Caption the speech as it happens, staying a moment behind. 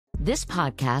This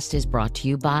podcast is brought to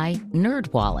you by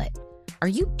NerdWallet. Are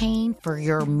you paying for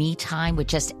your me time with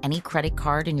just any credit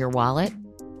card in your wallet?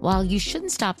 While you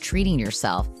shouldn't stop treating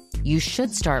yourself, you should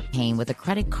start paying with a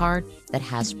credit card that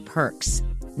has perks.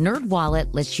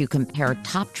 NerdWallet lets you compare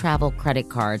top travel credit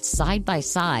cards side by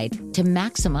side to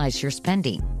maximize your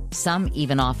spending. Some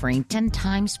even offering 10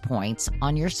 times points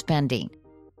on your spending.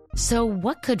 So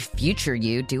what could future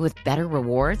you do with better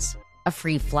rewards? A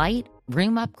free flight?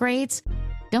 Room upgrades?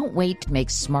 Don't wait to make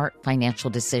smart financial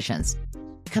decisions.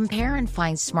 Compare and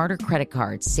find smarter credit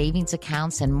cards, savings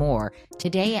accounts, and more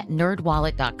today at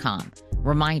nerdwallet.com.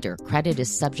 Reminder, credit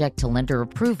is subject to lender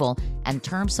approval and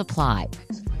terms apply.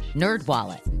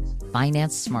 NerdWallet.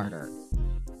 Finance smarter.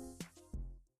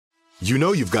 You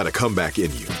know you've got a comeback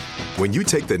in you. When you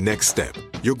take the next step,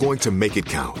 you're going to make it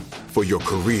count. For your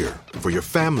career, for your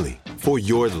family, for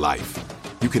your life.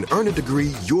 You can earn a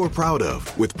degree you're proud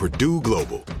of with Purdue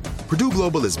Global. Purdue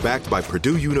Global is backed by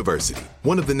Purdue University,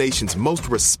 one of the nation's most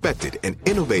respected and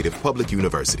innovative public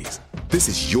universities. This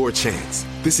is your chance.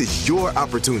 This is your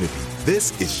opportunity.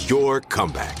 This is your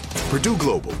comeback. Purdue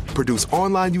Global, Purdue's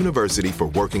online university for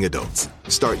working adults.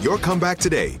 Start your comeback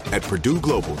today at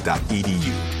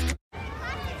purdueglobal.edu.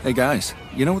 Hey guys,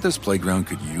 you know what this playground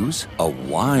could use? A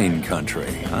wine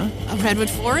country, huh? A redwood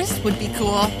forest would be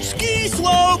cool. Ski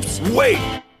slopes!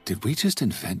 Wait! Did we just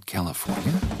invent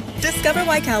California? Discover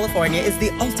why California is the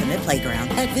ultimate playground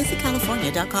at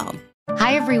visitcalifornia.com.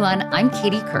 Hi, everyone. I'm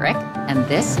Katie Couric, and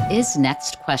this is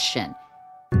Next Question.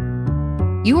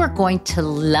 You are going to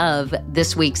love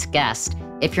this week's guest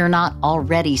if you're not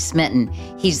already smitten.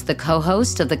 He's the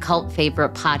co-host of the cult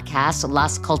favorite podcast,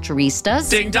 Las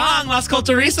Culturistas. Ding dong, Las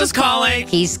Culturistas calling.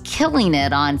 He's killing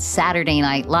it on Saturday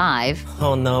Night Live.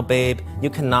 Oh no, babe.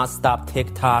 You cannot stop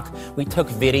TikTok. We took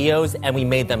videos and we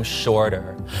made them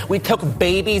shorter. We took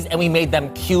babies and we made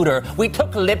them cuter. We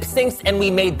took lip syncs and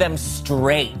we made them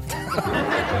straight.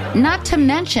 Not to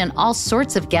mention all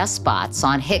sorts of guest spots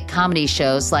on hit comedy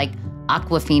shows like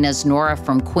Aquafina's Nora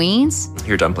from Queens.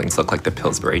 Your dumplings look like the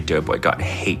Pillsbury Doughboy got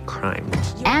hate crime.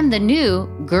 And the new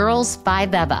Girls 5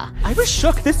 Eva. I was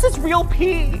shook. This is real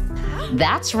pee.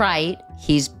 That's right.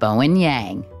 He's Bowen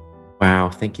Yang. Wow,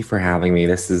 thank you for having me.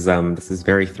 This is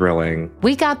very thrilling.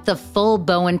 We got the full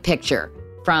Bowen picture,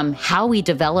 from how he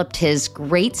developed his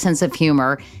great sense of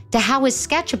humor to how his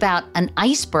sketch about an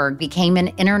iceberg became an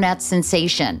internet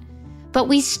sensation. But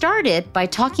we started by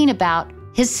talking about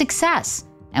his success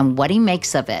and what he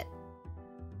makes of it.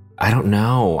 I don't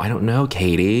know,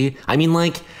 Katie. I mean,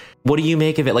 like, what do you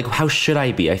make of it? Like, how should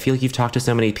I be? I feel like you've talked to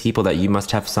so many people that you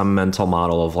must have some mental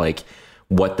model of, like,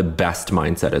 what the best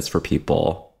mindset is for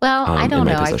people. Well, I don't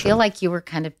know. I feel like you were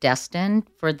kind of destined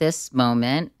for this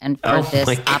moment and for this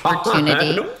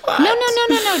opportunity.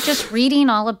 No. Just reading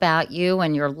all about you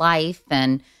and your life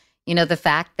and, you know, the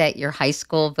fact that your high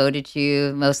school voted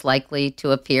you most likely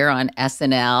to appear on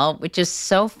SNL, which is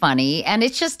so funny. And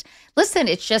it's just, listen,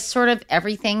 it's just sort of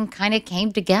everything kind of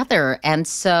came together. And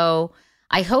so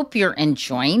I hope you're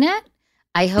enjoying it.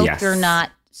 I hope you're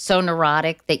not so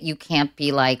neurotic that you can't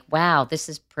be like, wow, this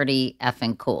is pretty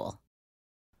effing cool.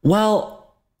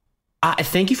 Well, I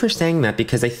thank you for saying that,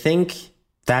 because I think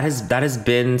that has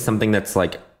been something that's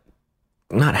like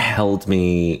not held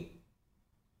me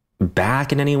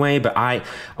back in any way, but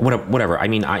whatever. I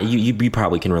mean, you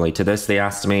probably can relate to this. They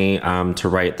asked me to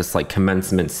write this like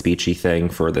commencement speechy thing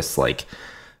for this like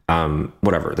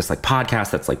this like podcast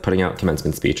that's like putting out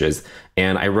commencement speeches,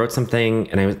 and I wrote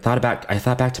something, and I thought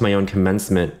back to my own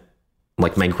commencement,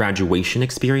 like my graduation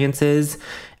experiences,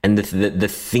 and the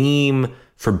theme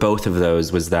for both of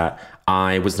those was that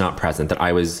I was not present, that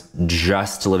I was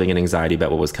just living in anxiety about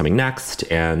what was coming next,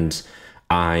 and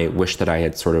I wish that I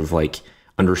had sort of like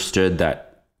understood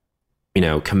that, you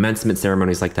know, commencement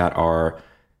ceremonies like that are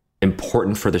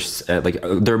important for this,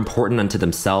 they're important unto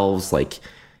themselves. Like,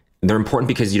 they're important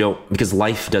because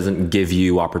life doesn't give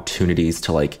you opportunities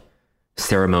to like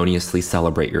ceremoniously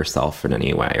celebrate yourself in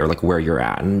any way or like where you're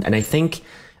at. And I think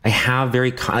I have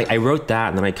I wrote that,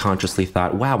 and then I consciously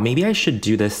thought, wow, maybe I should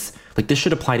do this. Like, this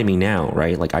should apply to me now,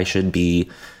 right? Like, I should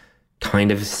be kind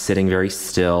of sitting very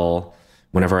still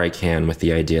whenever I can with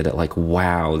the idea that like,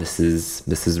 wow, this is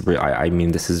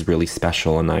really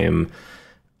special, and I am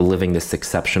living this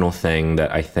exceptional thing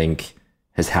that I think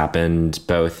has happened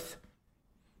both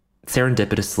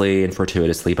serendipitously and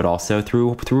fortuitously, but also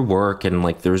through work, and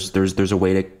like there's a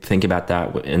way to think about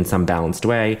that in some balanced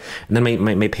way. And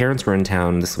then my parents were in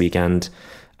town this weekend.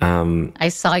 I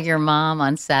saw your mom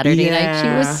on Saturday night. She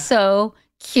was so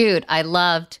cute. I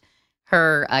loved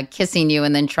her kissing you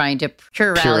and then trying to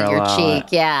Purell your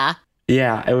cheek. Yeah.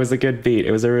 Yeah, it was a good beat.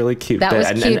 It was a really cute That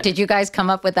bit. was cute. Did you guys come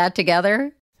up with that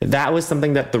together? That was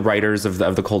something that the writers of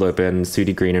the Cold Open,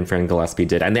 Sudie Green and Fran Gillespie,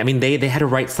 did. And they had to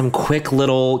write some quick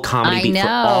little comedy beat for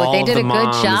all they did the a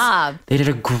moms. good job. They did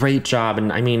a great job.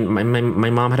 And I mean, my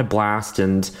mom had a blast,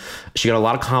 and she got a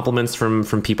lot of compliments from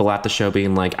people at the show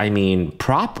being like, I mean,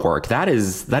 prop work, that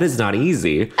is not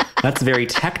easy. That's very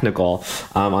technical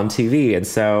on TV. And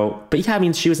so, but yeah, I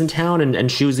mean, she was in town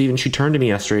and she turned to me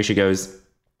yesterday. She goes,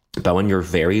 Bowen, you're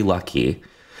very lucky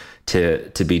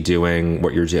to be doing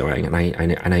what you're doing. And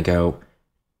I go,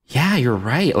 yeah, you're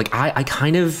right. Like I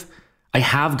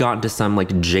have gotten to some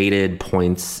like jaded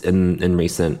points in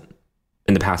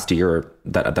the past year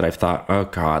that I've thought, oh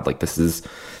God, like this is,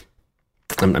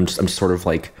 I'm sort of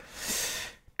like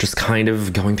just kind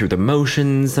of going through the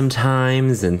motions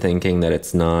sometimes and thinking that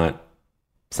it's not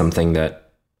something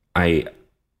that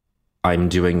I'm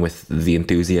doing with the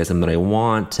enthusiasm that I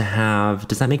want to have.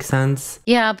 Does that make sense?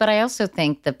 Yeah, but I also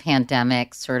think the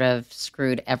pandemic sort of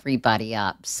screwed everybody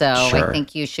up. So Sure. I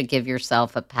think you should give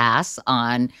yourself a pass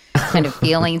on kind of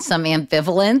feeling some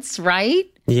ambivalence, right?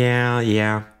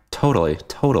 Yeah. Totally.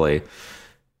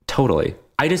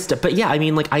 But yeah, I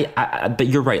mean, like, but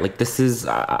you're right. Like, this is,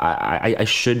 I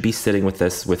should be sitting with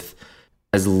this with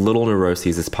as little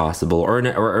neuroses as possible, or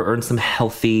in some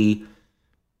healthy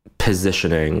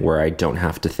positioning where I don't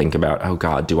have to think about, oh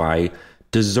God, do I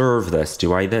deserve this?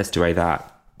 Do I this? Do I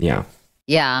that? Yeah.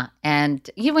 Yeah. And,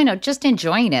 just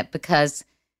enjoying it because,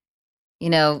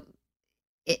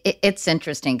 it's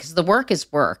interesting because the work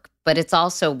is work, but it's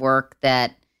also work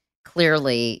that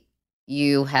clearly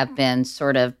you have been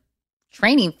sort of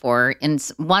training for in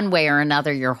one way or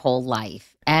another your whole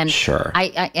life. And Sure.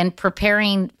 I in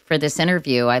preparing for this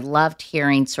interview, I loved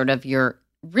hearing sort of your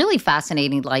really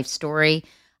fascinating life story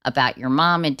about your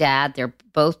mom and dad. They're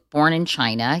both born in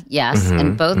China, yes,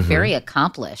 and both very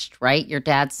accomplished, right? Your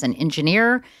dad's an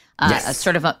engineer, Yes.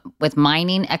 sort of with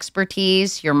mining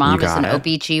expertise. Your mom You is an got it.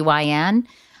 OBGYN.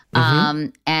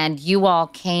 And you all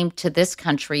came to this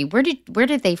country. Where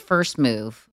did they first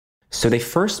move? So they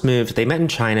met in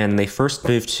China, and they first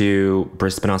moved to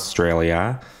Brisbane,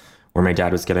 Australia, where my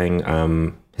dad was getting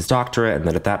his doctorate. And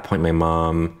then at that point, my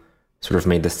mom sort of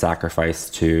made the sacrifice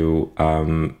to,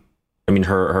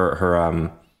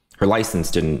 her license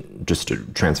didn't just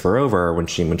transfer over when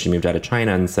she moved out of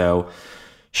China. And so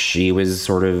she was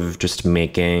sort of just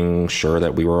making sure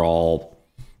that we were all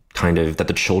that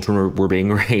the children were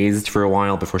being raised for a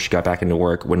while before she got back into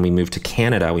work. When we moved to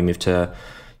Canada, we moved to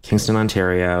Kingston,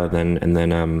 Ontario, and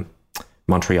then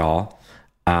Montreal.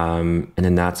 And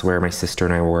then that's where my sister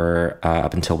and I were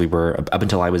up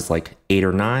until I was like 8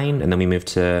 or 9. And then we moved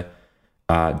to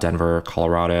Denver,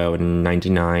 Colorado in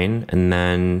 99. And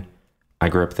then I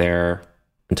grew up there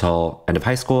until end of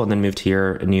high school, and then moved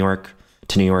here in New York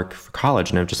for college.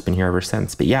 And I've just been here ever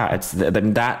since. But yeah, it's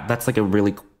that's like a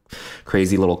really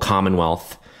crazy little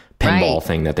Commonwealth pinball Right.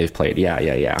 thing that they've played. Yeah.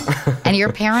 And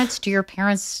do your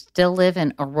parents still live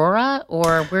in Aurora,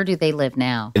 or where do they live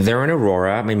now? They're in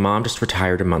Aurora. My mom just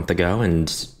retired a month ago,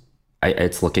 and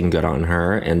it's looking good on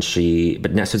her. And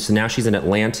so now she's in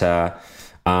Atlanta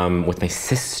with my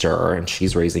sister, and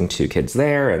she's raising 2 kids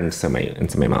there. And so my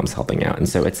mom's helping out. And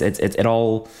so it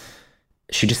all.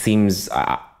 She just seems.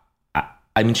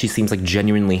 She seems like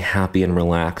genuinely happy and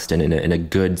relaxed and in a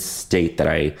good state that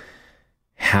I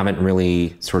haven't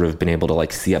really sort of been able to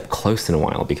like see up close in a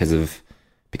while because of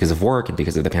work and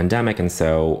because of the pandemic. And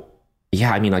so,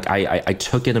 yeah, I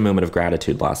took in a moment of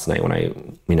gratitude last night when I,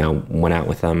 went out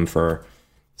with them for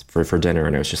dinner,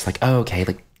 and I was just like, oh, okay,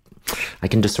 like I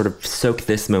can just sort of soak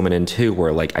this moment in too,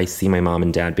 where like I see my mom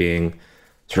and dad being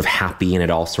sort of happy, and it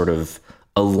all sort of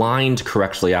aligned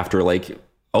correctly after like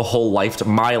a whole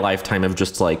my lifetime of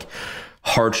just like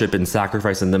hardship and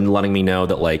sacrifice, and them letting me know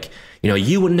that like,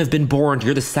 you wouldn't have been born.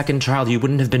 You're the second child. You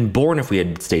wouldn't have been born if we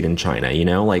had stayed in China,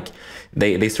 like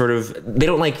they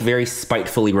don't like very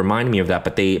spitefully remind me of that,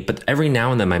 but every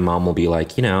now and then my mom will be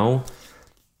like,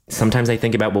 sometimes I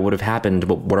think about what would have happened,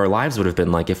 what our lives would have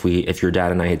been like if your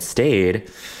dad and I had stayed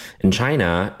in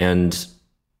China, and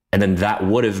then that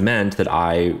would have meant that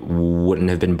I wouldn't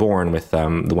have been born with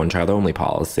the one child only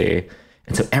policy.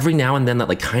 And so every now and then that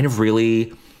like kind of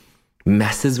really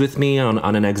messes with me on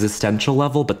an existential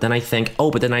level. But then I think,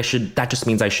 that just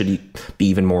means I should be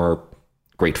even more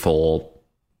grateful,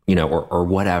 or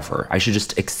whatever. I should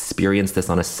just experience this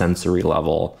on a sensory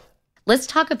level. Let's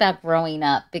talk about growing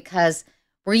up, because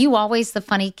were you always the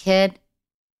funny kid,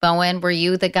 Bowen? Were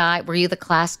you the guy? Were you the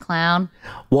class clown?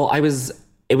 Well, it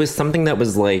was something that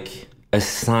was like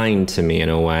assigned to me in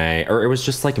a way, or it was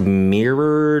just like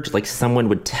mirrored. Like someone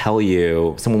would tell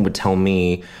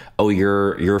me, oh,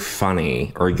 you're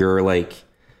funny, or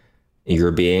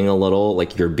you're being a little,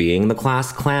 like, you're being the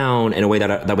class clown, in a way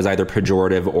that was either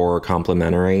pejorative or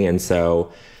complimentary. And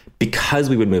so because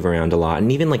we would move around a lot,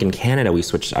 and even like in Canada, we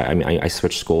switched, I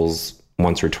switched schools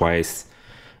once or twice.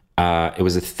 It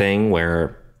was a thing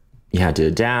where you had to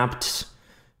adapt.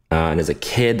 And as a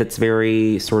kid, that's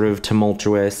very sort of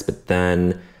tumultuous. But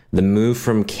then the move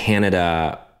from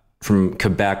Canada, from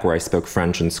Quebec, where I spoke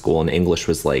French in school, and English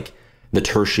was like the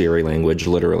tertiary language,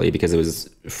 literally, because it was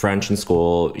French in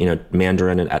school,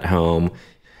 Mandarin at home,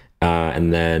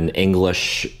 and then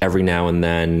English every now and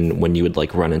then when you would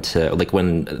like run into, like,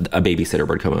 when a babysitter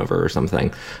would come over or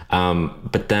something.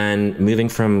 But then moving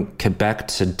from Quebec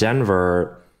to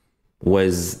Denver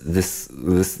was this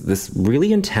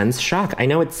really intense shock. I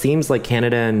know it seems like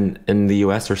Canada and the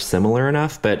US are similar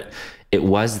enough, but it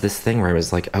was this thing where I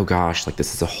was like, oh gosh, like,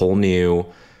 this is a whole new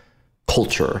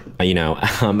culture, and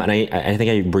I think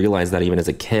I realized that even as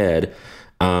a kid,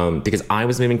 because I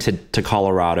was moving to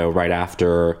Colorado right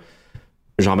after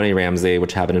JonBenet Ramsey,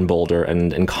 which happened in Boulder,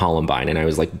 and Columbine. And I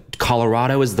was like,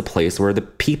 Colorado is the place where the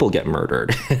people get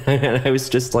murdered. And I was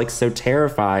just like so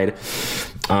terrified,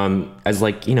 as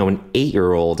like, an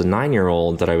 8-year-old, a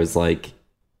 9-year-old, that I was like,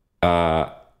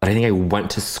 I think I went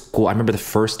to school. I remember the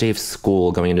first day of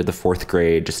school going into the 4th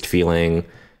grade, just feeling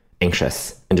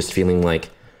anxious and just feeling like,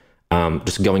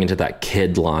 just going into that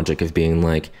kid logic of being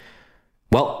like,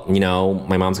 well,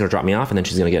 my mom's going to drop me off and then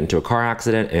she's going to get into a car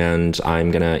accident and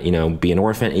I'm going to, be an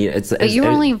orphan. But you were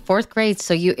only in 4th grade,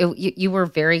 so you were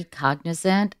very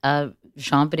cognizant of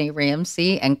JonBenet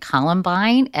Ramsey and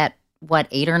Columbine at what,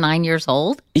 8 or 9 years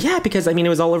old? Yeah, because it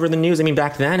was all over the news.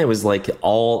 Back then it was like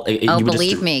all.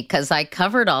 Believe me, because I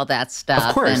covered all that stuff.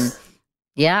 Of course. And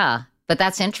yeah. But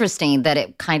that's interesting that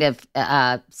it kind of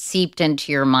seeped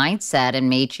into your mindset and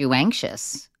made you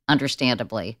anxious,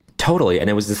 understandably. Totally. And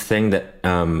it was this thing that,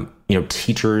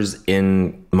 teachers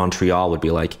in Montreal would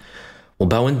be like, well,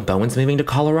 Bowen's moving to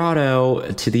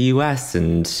Colorado, to the US,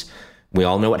 and we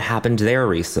all know what happened there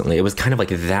recently. It was kind of like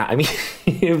that.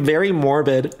 Very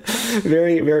morbid,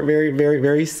 very, very, very, very,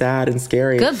 very sad and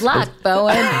scary. Good luck,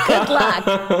 Bowen. Good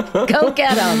luck. Go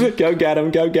get him. Go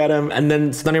get him. And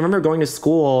then I remember going to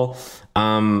school,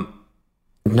 not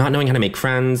knowing how to make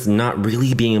friends, not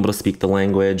really being able to speak the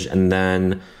language. And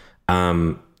then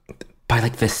by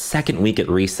like the second week at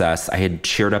recess, I had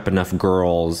cheered up enough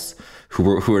girls who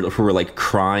were like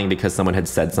crying because someone had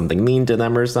said something mean to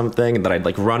them or something, that I'd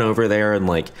like run over there and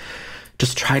like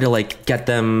just try to like get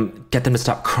them to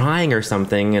stop crying or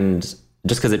something. And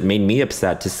just because it made me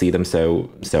upset to see them so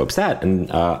upset. And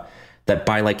that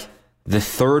by like the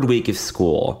 3rd week of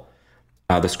school,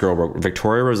 this girl,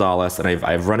 Victoria Rosales, and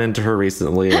I've run into her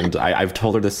recently, and I've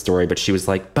told her this story, but she was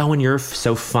like, Bowen, you're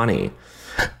so funny.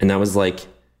 And that was like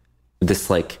this,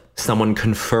 like, someone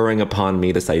conferring upon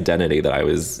me this identity that I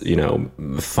was,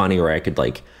 funny, or I could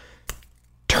like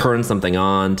turn something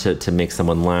on to make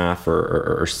someone laugh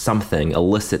or something,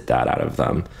 elicit that out of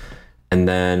them. And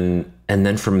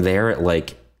then from there, it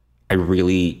like, I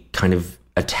really kind of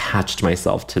attached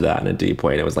myself to that in a deep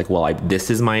way. And it was like, well, this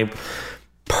is my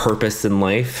purpose in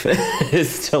life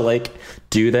is to like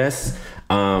do this.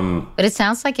 But it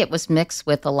sounds like it was mixed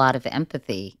with a lot of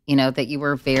empathy, that you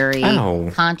were very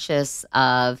conscious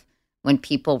of when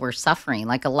people were suffering.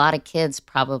 Like, a lot of kids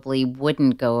probably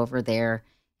wouldn't go over there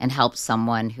and help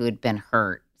someone who had been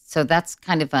hurt. So that's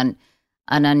kind of an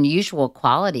unusual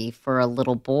quality for a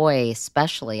little boy,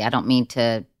 especially. I don't mean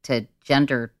to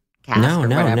gender cast or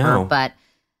whatever, but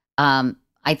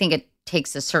I think it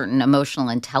takes a certain emotional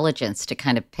intelligence to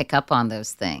kind of pick up on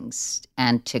those things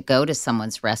and to go to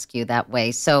someone's rescue that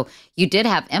way. So you did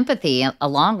have empathy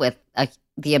along with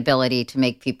the ability to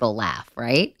make people laugh,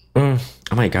 right? Oh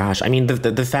my gosh.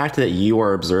 The fact that you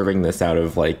are observing this out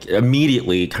of like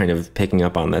immediately kind of picking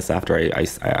up on this after I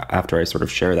sort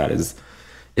of share that is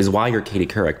why you're Katie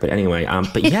Couric. But anyway,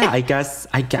 but yeah, I guess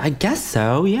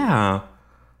so. Yeah.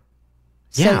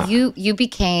 So you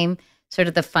became sort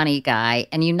of the funny guy,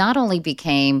 and you not only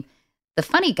became the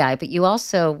funny guy, but you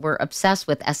also were obsessed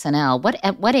with SNL.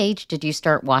 At what age did you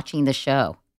start watching the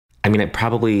show?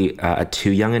 Probably at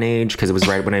too young an age, because it was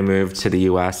right when I moved to the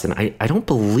U.S. And I don't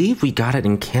believe we got it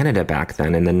in Canada back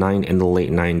then in the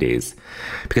late 90s,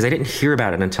 because I didn't hear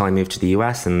about it until I moved to the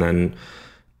U.S. And then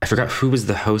I forgot who was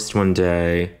the host one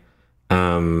day,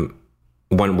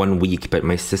 one week, but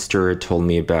my sister had told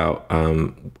me about,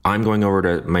 I'm going over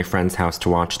to my friend's house to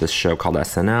watch this show called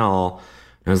SNL.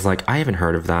 And I was like, I haven't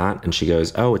heard of that. And she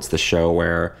goes, oh, it's the show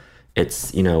where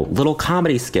it's, little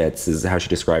comedy skits is how she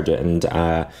described it. And,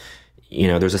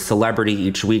 there's a celebrity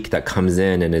each week that comes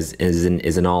in and is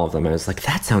in all of them. I was like,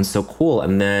 that sounds so cool.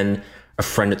 And then a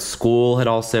friend at school had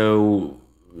also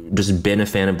just been a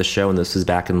fan of the show, and this was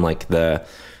back in like the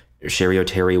Sherry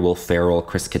O'Terry, Will Ferrell,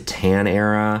 Chris Kattan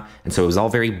era. And so it was all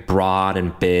very broad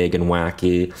and big and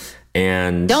wacky.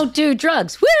 And don't do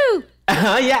drugs. Woo!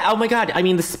 Yeah. Oh my God. I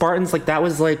mean, the Spartans, like that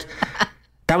was like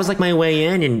my way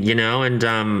in, and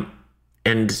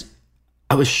and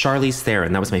I was Charlize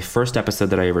Theron. That was my first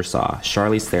episode that I ever saw.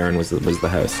 Charlize Theron was the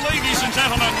host. Ladies and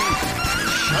gentlemen,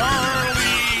 Charlize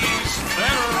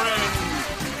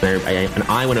Theron. And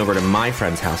I went over to my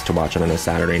friend's house to watch it on a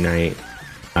Saturday night.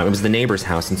 It was the neighbor's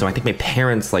house, and so I think my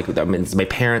parents,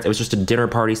 it was just a dinner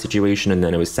party situation, and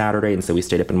then it was Saturday, and so we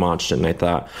stayed up and watched it, and I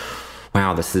thought,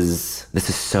 wow, this is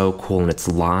so cool, and it's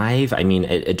live. I mean,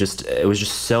 it was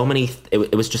just so many,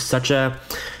 it was just such a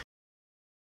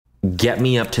get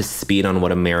me up to speed on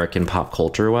what American pop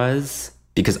culture was,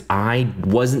 because I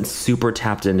wasn't super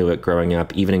tapped into it growing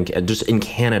up, even in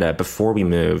Canada before we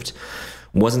moved.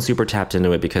 Wasn't super tapped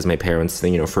into it because my parents,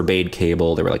 forbade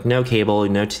cable. They were like, no cable,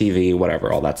 no TV, whatever,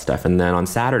 all that stuff. And then on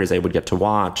Saturdays I would get to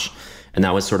watch, and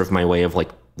that was sort of my way of like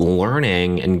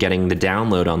learning and getting the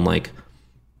download on like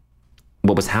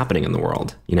what was happening in the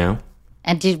world,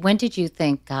 And when did you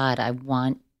think, God, I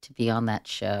want to be on that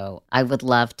show? I would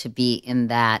love to be in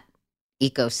that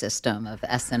ecosystem of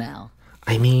SNL.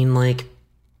 I mean,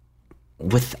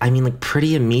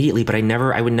 pretty immediately, but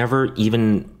I would never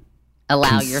even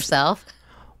allow yourself.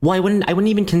 Well, I wouldn't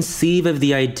even conceive of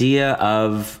the idea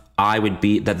of I would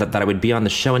be on the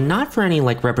show, and not for any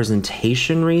like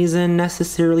representation reason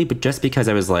necessarily, but just because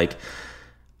I was like,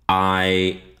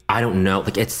 I don't know,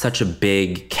 like it's such a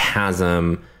big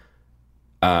chasm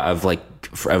of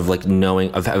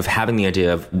knowing of having the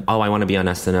idea of, oh, I want to be on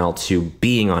SNL, to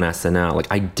being on SNL.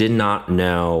 Like I did not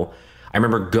know. I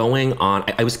remember going on,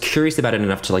 I was curious about it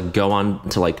enough to like go on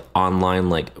to like online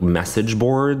like message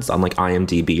boards on like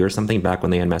IMDb or something back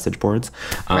when they had message boards.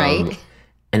 Right.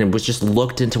 And it was just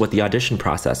looked into what the audition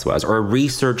process was, or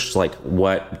researched like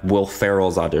what Will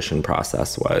Ferrell's audition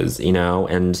process was,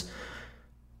 and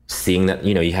seeing that,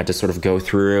 you had to sort of go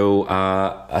through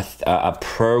a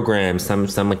program, some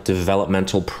like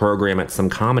developmental program at some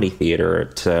comedy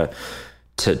theater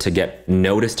to get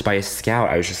noticed by a scout.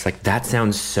 I was just like, that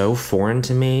sounds so foreign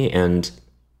to me, and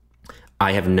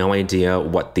I have no idea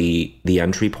what the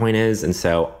entry point is, and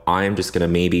so I'm just gonna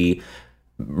maybe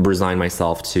resign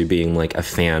myself to being like a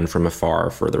fan from afar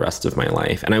for the rest of my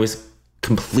life. And I was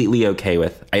completely okay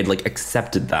with, I had like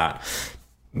accepted that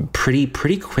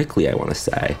pretty quickly, I want to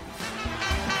say.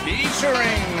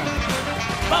 Featuring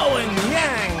Bowen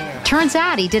Yang. Turns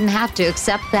out he didn't have to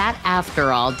accept that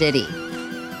after all, did he?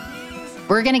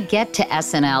 We're going to get to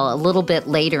SNL a little bit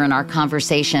later in our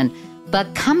conversation,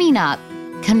 but coming up,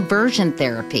 conversion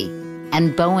therapy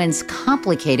and Bowen's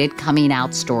complicated coming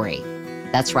out story.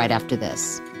 That's right after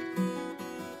this.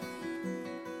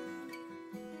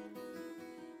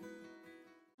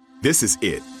 This is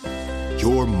it.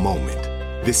 Your moment.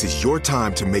 This is your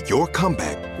time to make your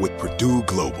comeback with Purdue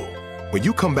Global. When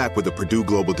you come back with a Purdue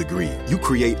Global degree, you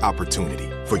create opportunity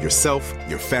for yourself,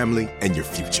 your family, and your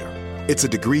future. It's a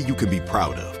degree you can be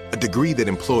proud of, a degree that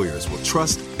employers will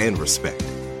trust and respect.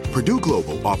 Purdue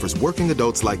Global offers working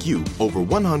adults like you over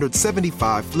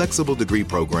 175 flexible degree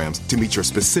programs to meet your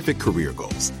specific career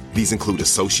goals. These include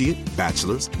associate,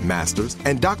 bachelor's, master's,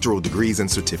 and doctoral degrees and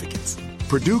certificates.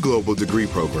 Purdue Global degree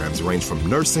programs range from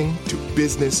nursing to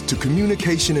business to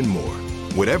communication and more.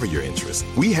 Whatever your interest,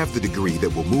 we have the degree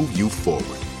that will move you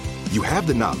forward. You have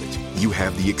the knowledge, you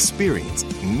have the experience.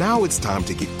 Now it's time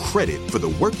to get credit for the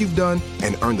work you've done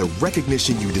and earn the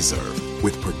recognition you deserve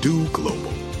with Purdue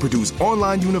Global, Purdue's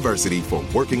online university for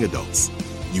working adults.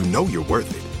 You know you're worth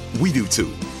it. We do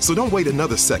too. So don't wait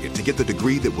another second to get the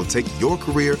degree that will take your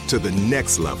career to the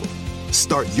next level.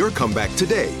 Start your comeback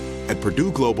today at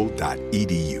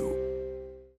purdueglobal.edu.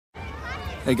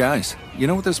 Hey guys, you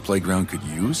know what this playground could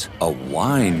use? A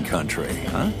wine country,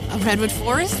 huh? A redwood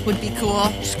forest would be cool.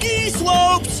 Ski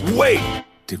slopes. Wait!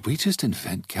 Did we just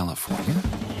invent California?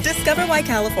 Discover why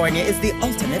California is the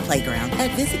ultimate playground at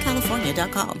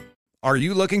visitcalifornia.com. Are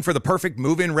you looking for the perfect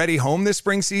move-in ready home this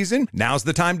spring season? Now's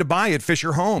the time to buy at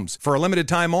Fisher Homes. For a limited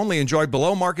time only, enjoy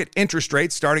below-market interest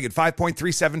rates starting at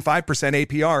 5.375%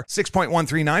 APR,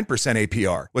 6.139%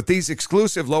 APR. With these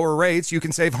exclusive lower rates, you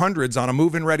can save hundreds on a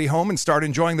move-in ready home and start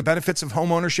enjoying the benefits of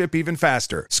home ownership even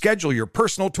faster. Schedule your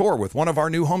personal tour with one of our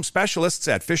new home specialists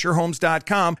at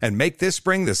FisherHomes.com and make this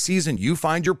spring the season you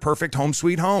find your perfect home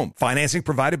sweet home. Financing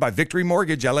provided by Victory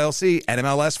Mortgage, LLC,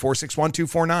 NMLS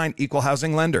 461249, Equal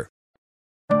Housing Lender.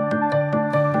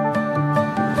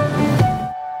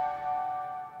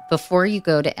 before you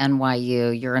go to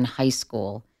NYU, you're in high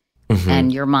school,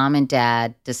 and your mom and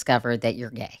dad discovered that you're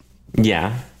gay.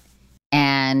 Yeah.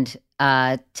 And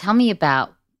tell me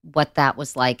about what that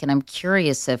was like. And I'm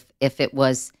curious if it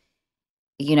was,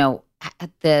 you know,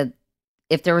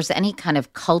 if there was any kind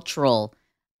of cultural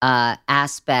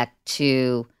aspect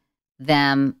to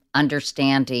them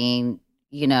understanding,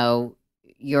 you know,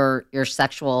 your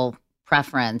sexual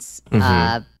preference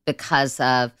because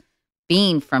of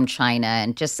being from China.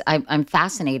 And just, I'm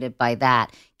fascinated by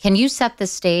that. Can you set the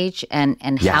stage and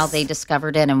Yes. how they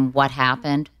discovered it and what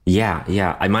happened? Yeah.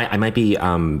 I might be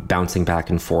bouncing back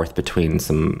and forth between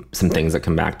some things that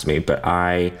come back to me, but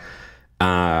I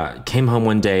came home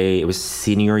one day. It was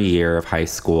senior year of high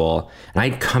school, and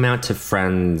I'd come out to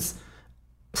friends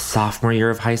sophomore year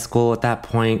of high school at that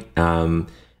point. And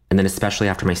then especially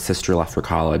after my sister left for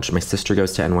college. My sister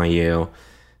goes to NYU.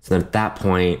 So then at that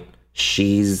point,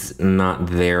 she's not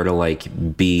there to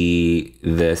like be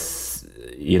this,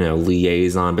 you know,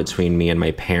 liaison between me and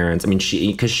my parents. I mean,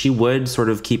 because she would sort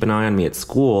of keep an eye on me at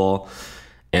school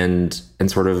and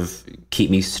sort of keep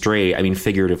me straight. I mean,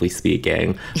 figuratively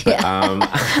speaking. But,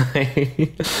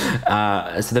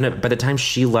 so then by the time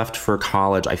she left for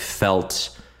college, I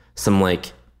felt some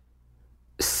like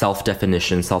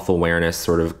self-definition, self-awareness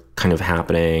sort of kind of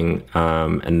happening.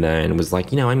 And then was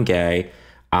like, you know, I'm gay.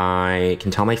 I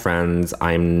can tell my friends.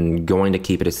 I'm going to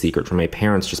keep it a secret from my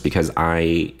parents just because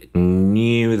I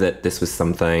knew that this was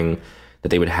something that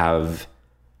they would have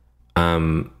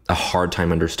a hard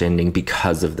time understanding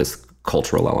because of this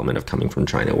cultural element of coming from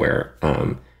China, where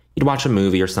you'd watch a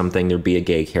movie or something, there'd be a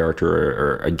gay character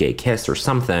or a gay kiss or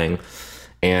something,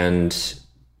 and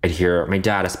I'd hear my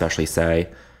dad especially say,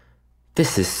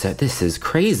 this is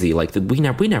crazy. Like we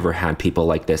never had people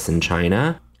like this in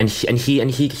China. And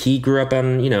he grew up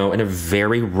in, you know, in a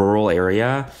very rural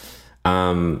area.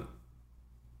 I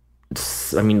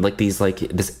mean, like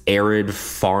this arid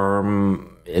farm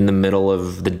in the middle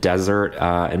of the desert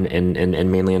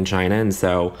in mainland China. And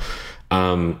so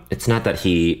it's not that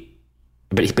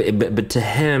but to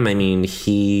him, I mean,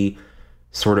 he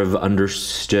sort of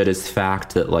understood as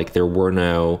fact that like there were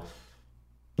no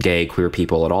gay queer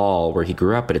people at all where he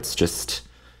grew up, but it's just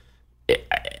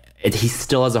I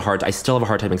still have a hard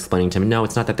time explaining to him, no,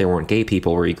 it's not that there weren't gay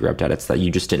people where he grew up at, it's that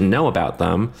you just didn't know about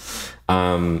them,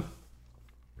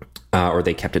 or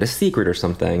they kept it a secret or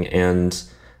something. And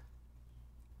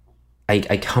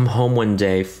I come home one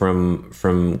day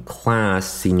from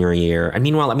class senior year, and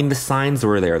meanwhile, I mean, the signs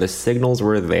were there, the signals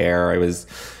were there. I was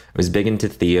big into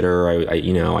theater.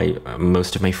 I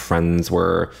most of my friends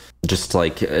were just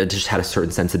had a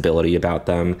certain sensibility about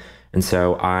them. And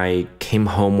so I came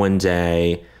home one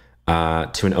day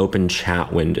to an open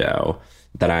chat window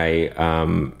that I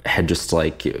had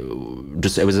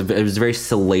it was a very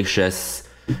salacious,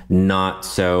 not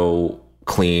so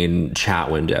clean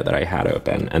chat window that I had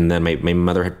open. And then my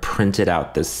mother had printed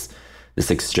out this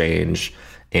exchange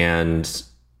and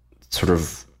sort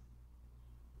of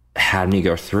had me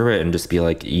go through it and just be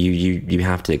like, you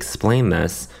have to explain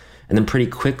this. And then pretty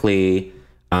quickly,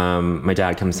 my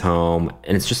dad comes home,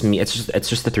 and it's just me. It's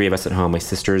just the three of us at home. My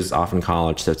sister's off in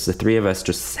college, so it's the three of us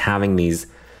just having these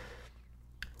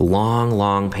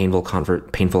long, painful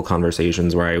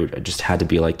conversations where I just had to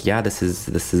be like, yeah, this is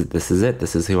it.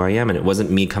 This is who I am. And it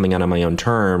wasn't me coming out on my own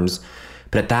terms.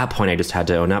 But at that point, I just had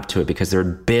to own up to it, because there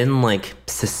had been like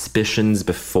suspicions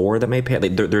before that my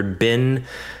parents, there'd been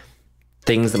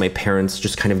things that my parents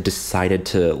just kind of decided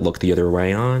to look the other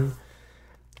way on.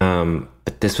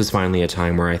 But this was finally a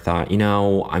time where I thought, you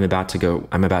know, I'm about to go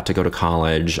to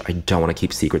college. I don't want to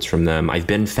keep secrets from them. I've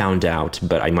been found out,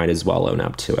 but I might as well own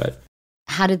up to it.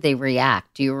 How did they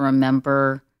react? Do you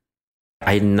remember?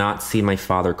 I had not seen my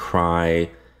father cry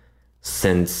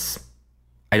since,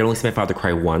 I'd only seen my father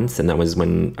cry once, and that was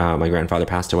when my grandfather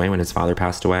passed away, when his father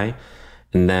passed away.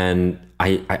 And then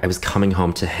I was coming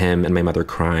home to him and my mother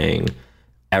crying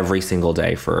every single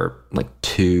day for like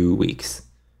 2 weeks.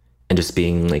 And just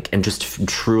being like, and just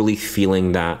truly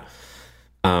feeling that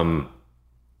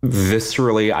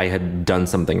viscerally I had done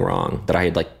something wrong, that I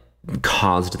had like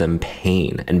caused them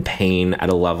pain at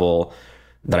a level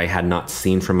that I had not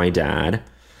seen from my dad.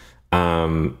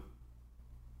 And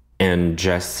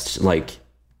just like,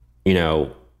 you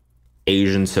know,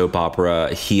 Asian soap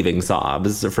opera heaving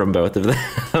sobs from both of them.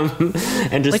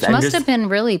 Which must have been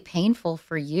really painful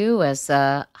for you as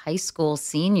a high school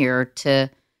senior to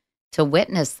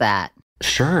witness that.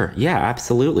 Sure. Yeah,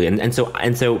 absolutely. And so, I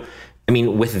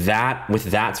mean, with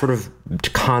that sort of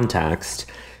context,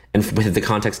 and with the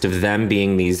context of them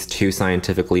being these two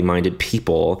scientifically minded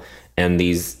people and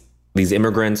these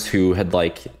immigrants who had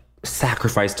like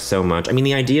sacrificed so much. I mean,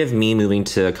 the idea of me moving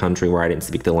to a country where I didn't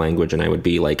speak the language and I would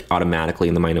be like automatically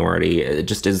in the minority, it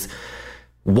just is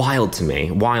wild to me.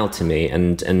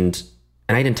 And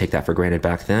I didn't take that for granted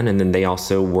back then. And then they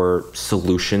also were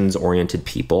solutions-oriented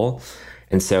people.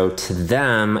 And so to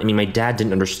them, I mean, my dad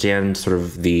didn't understand sort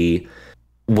of the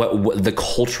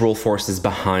cultural forces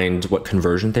behind what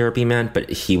conversion therapy meant, but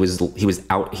he was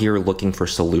out here looking for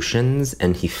solutions,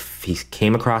 and he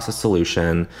came across a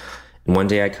solution. And one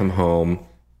day I come home,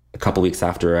 a couple weeks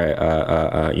after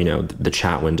the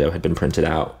chat window had been printed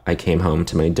out, I came home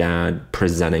to my dad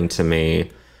presenting to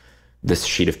me this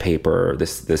sheet of paper,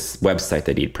 this website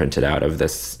that he'd printed out of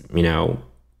this,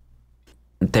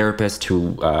 therapist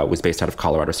who was based out of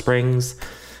Colorado Springs,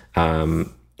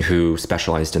 who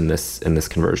specialized in this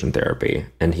conversion therapy.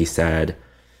 And he said,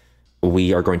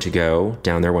 we are going to go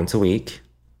down there once a week.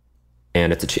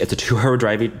 And it's a 2-hour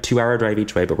drive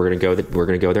each way, but we're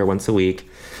gonna go there once a week.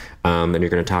 And you're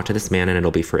gonna talk to this man, and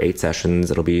it'll be for 8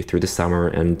 sessions. It'll be through the summer.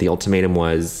 And the ultimatum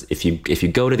was, if you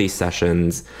go to these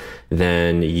sessions,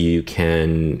 then you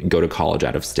can go to college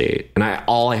out of state. And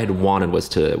all I had wanted was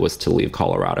to leave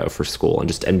Colorado for school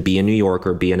and be in New York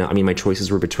or my choices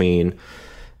were between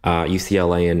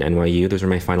UCLA and NYU. Those were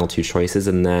my final 2 choices.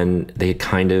 And then they had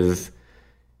kind of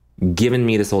given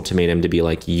me this ultimatum to be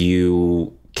like,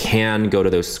 you can go to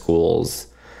those schools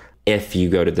if you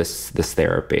go to this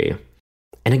therapy.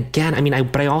 And again,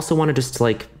 but I also want to just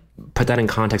like put that in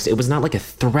context. It was not like a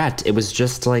threat. It was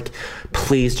just like,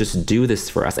 please just do this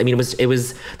for us. I mean, it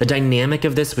was the dynamic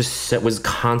of this was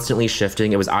constantly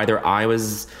shifting. It was either I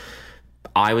was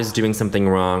doing something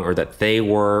wrong, or that they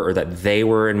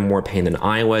were in more pain than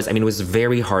I was. I mean, it was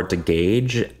very hard to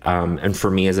gauge. And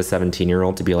for me as a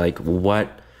 17-year-old to be like, what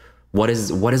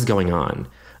is going on?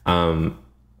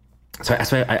 So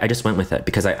I just went with it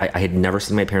because I had never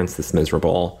seen my parents this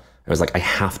miserable. I was like, I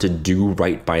have to do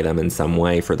right by them in some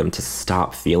way for them to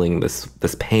stop feeling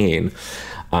this pain.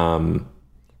 So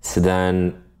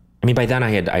then, by then I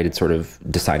had sort of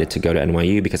decided to go to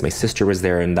NYU because my sister was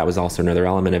there, and that was also another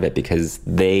element of it because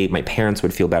my parents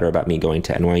would feel better about me going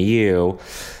to NYU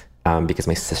because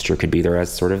my sister could be there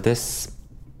as sort of this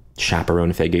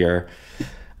chaperone figure.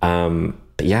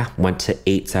 But yeah, went to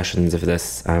 8 sessions of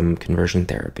this conversion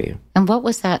therapy. And what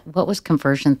was that? What was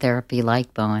conversion therapy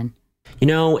like, Bowen?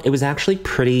 It was actually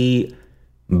pretty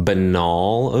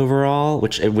banal overall,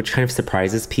 which kind of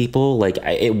surprises people. Like,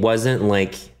 it wasn't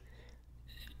like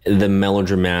the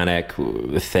melodramatic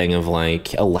thing of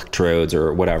like electrodes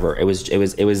or whatever. It was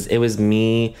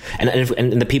me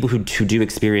and the people who do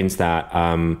experience that.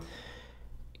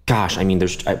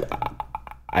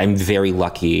 I'm very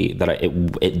lucky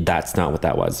that that's not what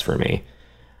that was for me.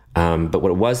 But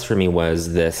what it was for me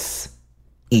was this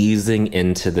easing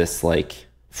into this like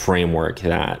framework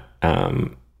that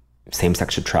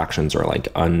same-sex attractions are like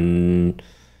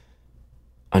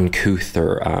uncouth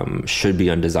or should be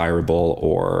undesirable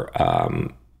or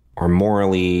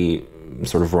morally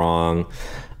sort of wrong.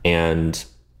 And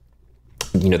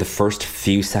the first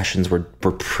few sessions were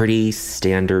pretty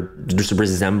standard, just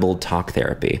resembled talk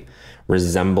therapy.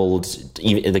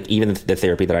 Even the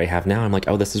therapy that I have now, I'm like,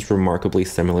 oh, this is remarkably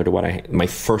similar to my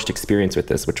first experience with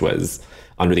this, which was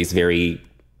under these very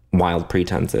wild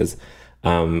pretenses.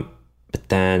 But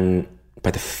then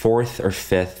by the 4th or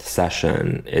 5th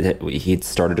session, he'd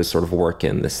started to sort of work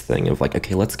in this thing of like,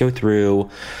 okay, let's go through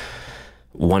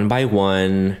one by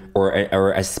one,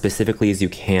 or as specifically as you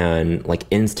can, like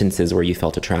instances where you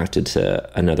felt attracted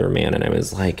to another man. And I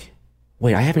was like,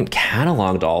 wait, I haven't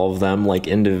cataloged all of them like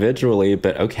individually,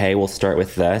 but okay, we'll start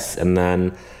with this. And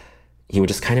then he would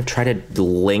just kind of try to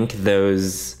link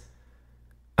those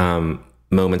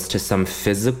moments to some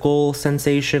physical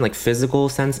sensation, like physical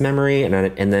sense memory.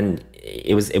 And then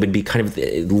it would be kind of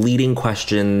leading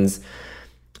questions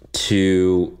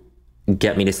to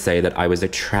get me to say that I was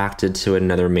attracted to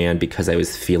another man because I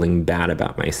was feeling bad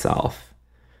about myself,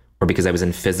 or because I was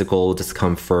in physical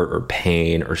discomfort or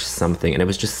pain or something. And it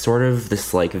was just sort of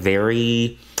this like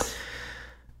very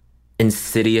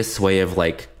insidious way of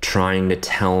like trying to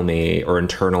tell me or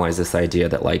internalize this idea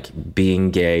that like being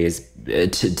gay is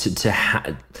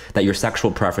that your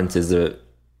sexual preference is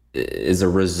a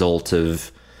result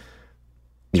of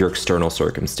your external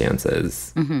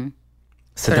circumstances. Mm-hmm.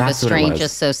 So sort that's of a strange what it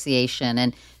was. association.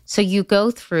 And so you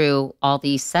go through all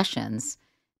these sessions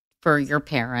for your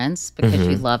parents because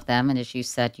you love them. And as you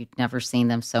said, you'd never seen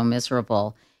them so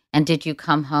miserable. And did you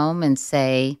come home and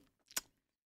say,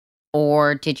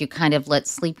 or did you kind of let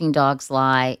sleeping dogs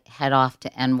lie, head off to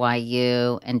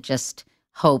NYU and just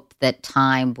hope that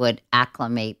time would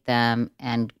acclimate them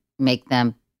and make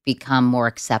them become more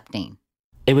accepting?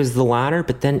 It was the latter,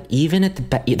 but then even at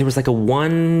the there was like a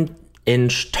 1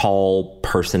 inch tall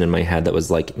person in my head that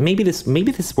was like, maybe this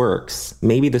works.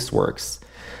 Maybe this works.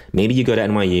 Maybe you go to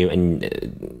NYU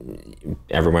and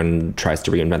everyone tries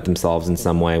to reinvent themselves in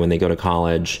some way when they go to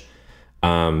college.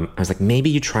 I was like, maybe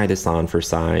you try this on for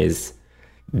size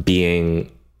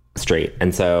being straight.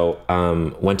 And so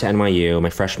went to NYU my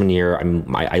freshman year.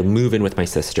 I move in with my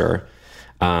sister.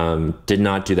 Did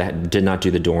not do the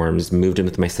dorms, moved in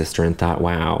with my sister and thought,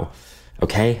 wow,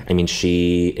 okay. I mean,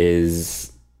 she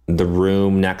is the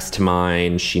room next to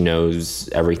mine. She knows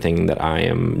everything that I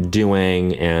am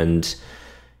doing. And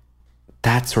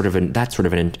that's sort of an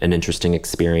interesting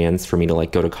experience for me to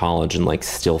like go to college and like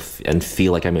still and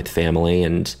feel like I'm with family.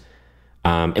 And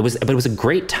it was a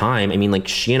great time. I mean, like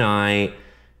she and I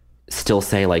still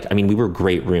say like, I mean, we were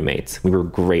great roommates.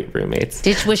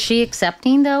 Was she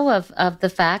accepting though of the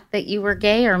fact that you were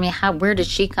gay? Or I mean, where did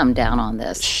she come down on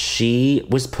this? She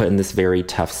was put in this very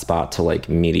tough spot to like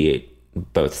mediate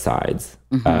both sides.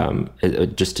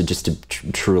 Just to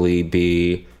truly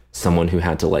be someone who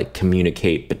had to like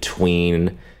communicate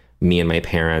between me and my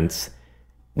parents,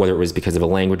 whether it was because of a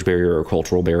language barrier or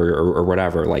cultural barrier or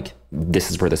whatever, like this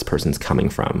is where this person's coming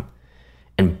from.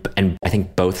 And I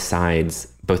think both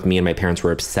sides, both me and my parents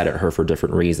were upset at her for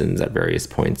different reasons at various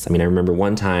points. I mean, I remember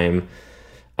one time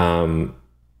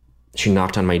she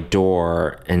knocked on my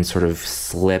door and sort of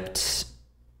slipped,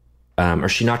 or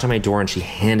she knocked on my door and she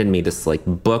handed me this like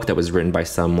book that was written by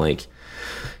some like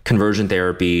conversion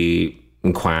therapy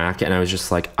quack. And I was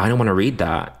just like, I don't want to read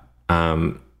that.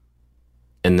 And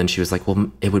then she was like,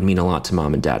 well, it would mean a lot to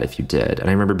mom and dad if you did. And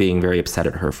I remember being very upset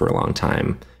at her for a long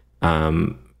time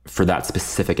for that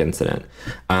specific incident.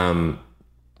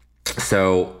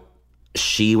 So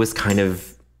she was kind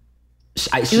of...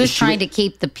 She was trying to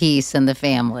keep the peace in the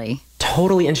family.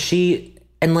 Totally.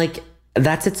 And like,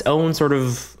 that's its own sort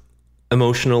of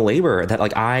emotional labor that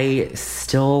like I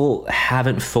still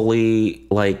haven't fully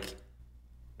like,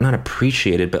 not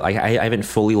appreciated, but like I haven't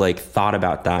fully like thought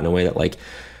about that in a way that like,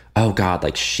 oh God,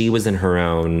 like she was in her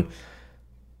own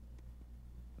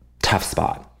tough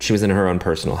spot. She was in her own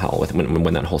personal hell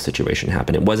when that whole situation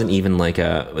happened. It wasn't even like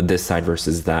this side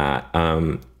versus that.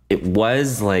 It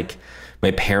was like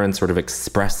my parents sort of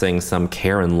expressing some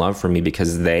care and love for me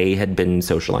because they had been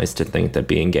socialized to think that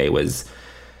being gay was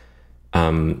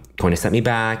going to set me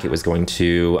back. It was going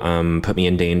to put me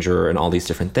in danger and all these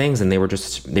different things. And they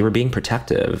were being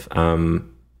protective. And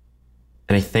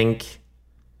I think,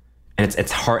 and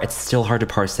it's hard, it's still hard to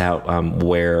parse out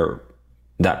where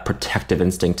that protective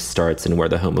instinct starts and where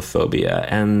the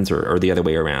homophobia ends or the other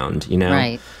way around, you know?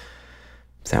 Right.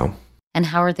 So. And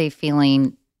how are they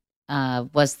feeling?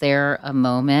 Was there a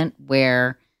moment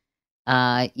where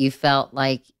you felt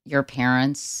like your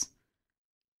parents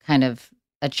kind of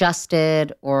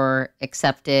adjusted or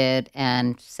accepted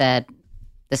and said,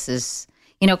 this is,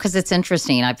 you know, because it's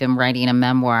interesting. I've been writing a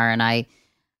memoir and I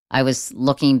was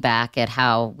looking back at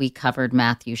how we covered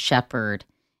Matthew Shepard.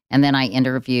 And then I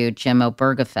interviewed Jim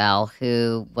Obergefell,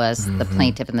 who was the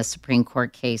plaintiff in the Supreme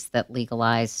Court case that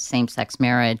legalized same-sex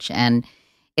marriage. And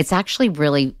it's actually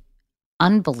really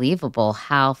unbelievable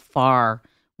how far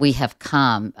we have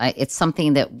come. It's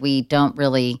something that we don't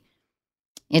really,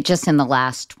 just in the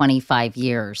last 25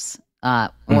 years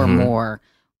or more,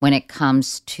 when it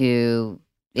comes to,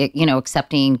 you know,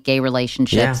 accepting gay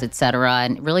relationships, et cetera,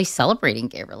 and really celebrating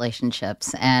gay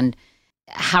relationships. And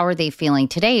how are they feeling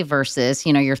today versus,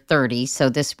 you know, you're 30. So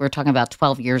we're talking about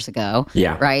 12 years ago,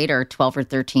 right? Or 12 or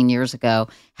 13 years ago.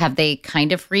 Have they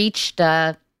kind of reached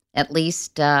at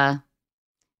least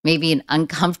maybe an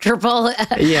uncomfortable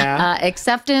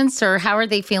acceptance, or how are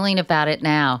they feeling about it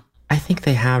now? I think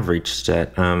they have reached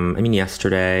it. I mean,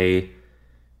 yesterday,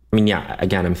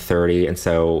 again, I'm 30. And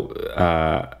so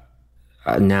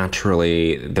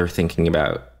naturally they're thinking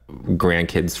about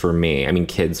grandkids for me. I mean,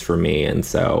 kids for me. And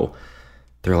so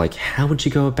they're like, how would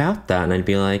you go about that? And I'd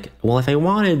be like, well, if I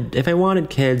wanted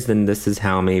kids, then this is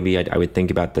how maybe I would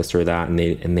think about this or that. And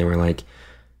they were like,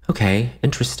 okay,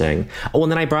 interesting. Oh,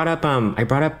 and then I brought up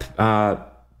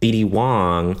BD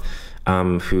Wong,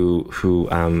 who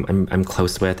I'm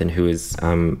close with and who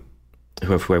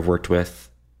I've worked with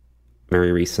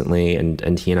very recently,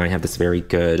 and he and I have this very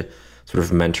good sort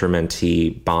of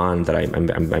mentor-mentee bond that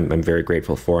I'm very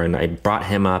grateful for. And I brought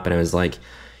him up, and I was like,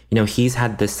 you know, he's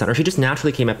had this son, or he just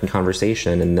naturally came up in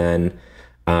conversation, and then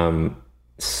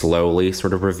slowly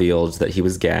sort of revealed that he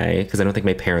was gay, because I don't think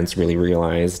my parents really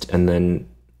realized. And then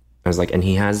I was like, and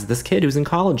he has this kid who's in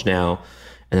college now.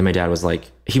 And then my dad was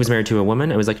like, he was married to a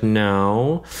woman. I was like,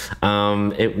 no,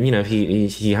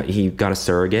 he got a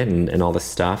surrogate and all this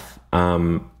stuff.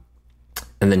 And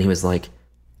then he was like,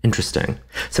 Interesting.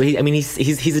 So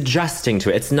he's adjusting to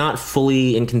it. It's not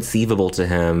fully inconceivable to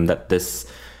him that this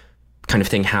kind of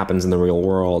thing happens in the real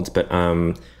world. But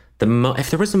if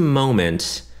there was a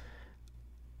moment,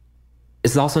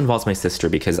 this also involves my sister,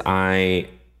 because I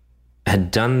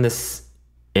had done this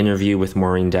interview with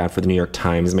Maureen Dowd for the New York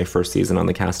Times, my first season on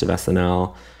the cast of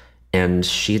SNL, and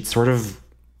she'd sort of,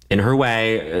 in her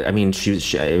way, I mean, she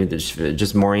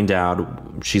just Maureen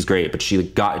Dowd, she's great, but she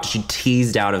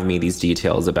teased out of me these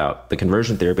details about the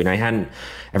conversion therapy, and I hadn't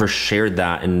ever shared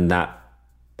that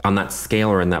on that scale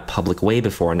or in that public way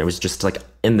before, and it was just like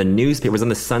in the newspaper, it was in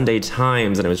the Sunday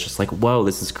Times, and it was just like, whoa,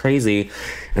 this is crazy.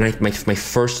 And my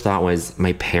first thought was,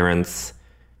 my parents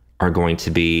are going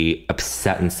to be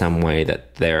upset in some way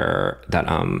that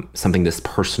something this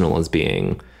personal is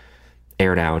being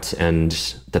aired out, and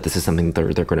that this is something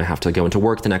they're going to have to go into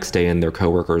work the next day, and their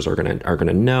coworkers are going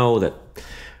to know that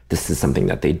this is something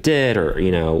that they did, or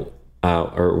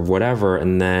or whatever.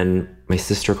 And then my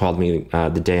sister called me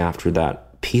the day after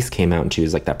that piece came out, and she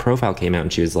was like, that profile came out,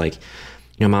 and she was like,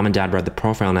 Mom and Dad read the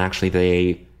profile, and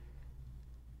actually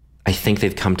I think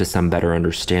they've come to some better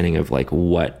understanding of like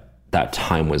what that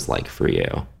time was like for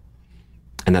you,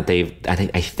 and that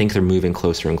I think they're moving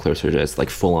closer and closer to just like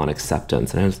full on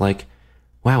acceptance. And I was like,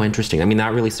 wow, interesting. I mean,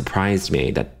 that really surprised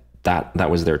me that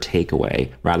was their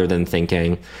takeaway, rather than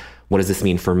thinking, what does this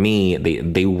mean for me?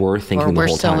 They were thinking or the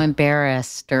whole time, we're so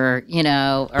embarrassed, or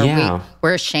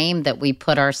we're ashamed that we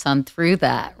put our son through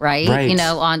that, right?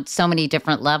 On so many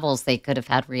different levels, they could have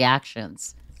had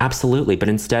reactions. Absolutely. But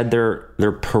instead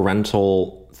their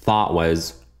parental thought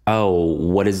was, oh,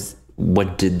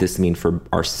 what did this mean for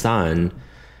our son?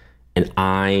 And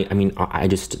I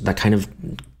just, that kind of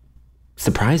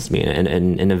surprised me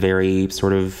in a very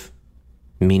sort of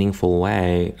meaningful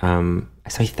way.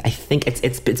 So I think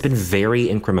it's been very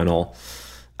incremental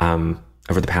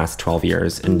over the past 12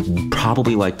 years, and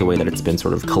probably like the way that it's been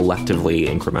sort of collectively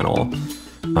incremental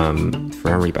for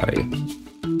everybody.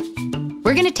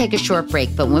 We're going to take a short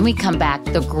break, but when we come back,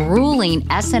 the grueling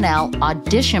SNL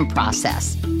audition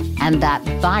process and that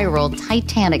viral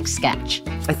Titanic sketch.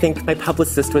 I think my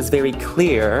publicist was very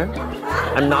clear.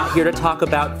 I'm not here to talk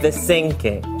about the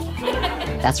sinking.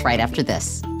 That's right after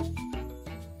this.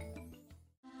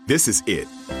 This is it.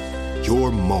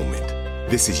 Your moment.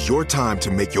 This is your time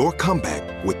to make your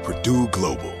comeback with Purdue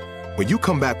Global. When you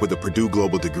come back with a Purdue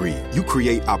Global degree, you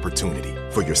create opportunity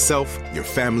for yourself, your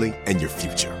family, and your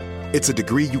future. It's a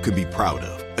degree you can be proud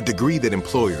of, a degree that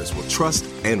employers will trust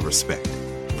and respect.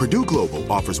 Purdue Global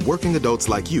offers working adults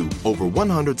like you over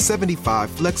 175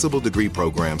 flexible degree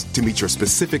programs to meet your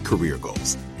specific career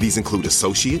goals. These include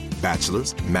associate,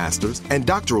 bachelor's, master's, and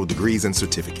doctoral degrees and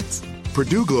certificates.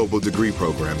 Purdue Global degree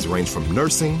programs range from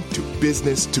nursing to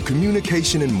business to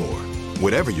communication and more.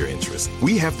 Whatever your interest,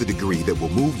 we have the degree that will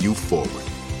move you forward.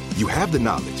 You have the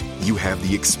knowledge, you have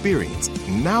the experience.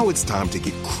 Now it's time to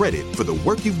get credit for the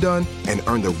work you've done and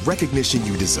earn the recognition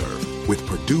you deserve with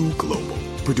Purdue Global,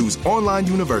 Purdue's online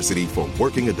university for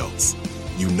working adults.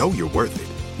 You know you're worth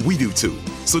it. We do too.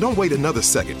 So don't wait another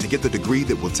second to get the degree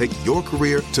that will take your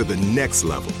career to the next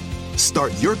level.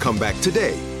 Start your comeback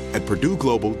today at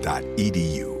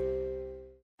purdueglobal.edu.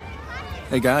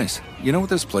 Hey guys, you know what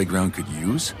this playground could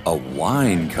use? A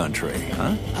wine country,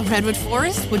 huh? A redwood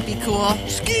forest would be cool.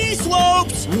 Ski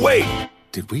slopes! Wait!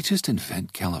 Did we just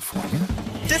invent California?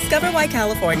 Discover why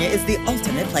California is the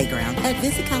ultimate playground at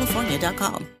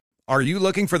visitcalifornia.com. Are you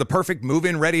looking for the perfect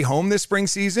move-in ready home this spring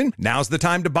season? Now's the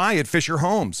time to buy at Fisher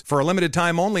Homes. For a limited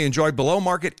time only, enjoy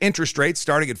below-market interest rates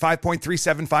starting at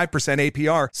 5.375%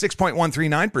 APR,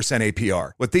 6.139%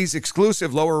 APR. With these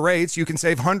exclusive lower rates, you can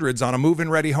save hundreds on a move-in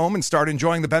ready home and start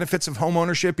enjoying the benefits of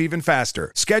homeownership even faster.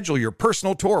 Schedule your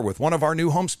personal tour with one of our new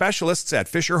home specialists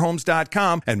at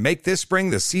FisherHomes.com and make this spring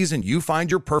the season you find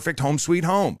your perfect home sweet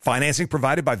home. Financing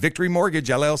provided by Victory Mortgage,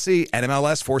 LLC,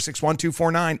 NMLS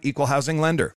 461249, Equal Housing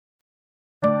Lender.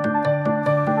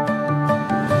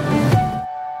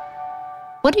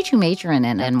 What did you major in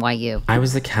at NYU? I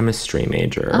was a chemistry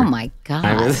major. Oh my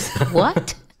God.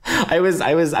 What? I was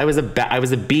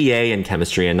a BA in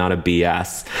chemistry and not a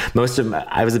BS.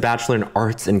 I was a bachelor in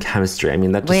arts and chemistry. I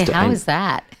mean, Wait, how is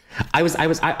that? I was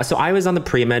on the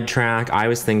pre-med track. I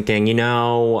was thinking,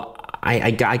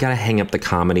 I gotta hang up the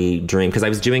comedy dream, because I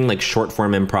was doing like short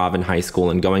form improv in high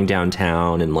school and going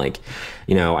downtown, and like,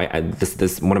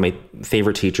 this one of my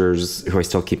favorite teachers who I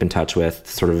still keep in touch with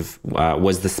sort of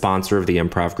was the sponsor of the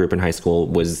improv group in high school,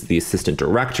 was the assistant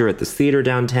director at this theater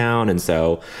downtown, and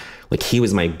so like he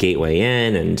was my gateway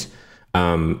in, and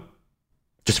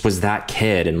just was that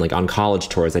kid. And like on college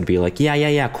tours, I'd be like,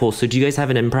 yeah, cool. So do you guys have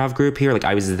an improv group here? Like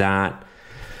I was that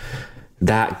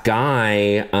that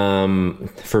guy,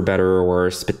 for better or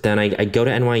worse. But then I go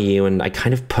to NYU and I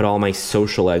kind of put all my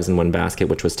social eggs in one basket,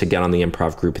 which was to get on the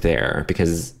improv group there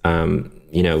because,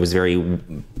 it was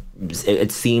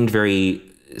it seemed very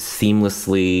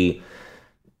seamlessly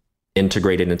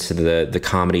integrated into the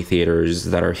comedy theaters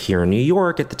that are here in New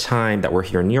York at the time,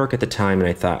 And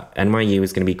I thought NYU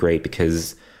is going to be great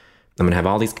because I'm going to have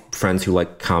all these friends who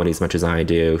like comedy as much as I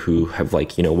do, who have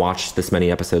watched this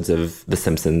many episodes of The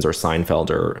Simpsons or Seinfeld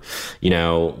or,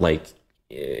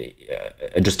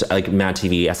 just like Mad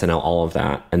TV, SNL, all of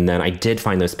that. And then I did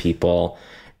find those people.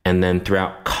 And then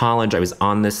throughout college, I was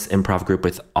on this improv group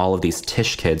with all of these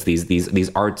Tisch kids,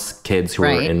 these arts kids who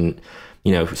were in,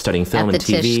 studying film and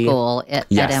TV. At the Tisch school at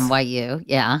NYU.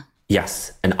 Yeah.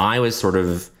 Yes. And I was sort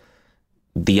of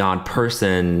the odd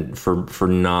person for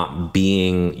not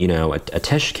being, a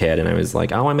Tisch kid. And I was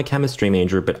like, oh, I'm a chemistry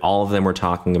major, but all of them were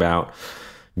talking about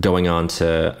going on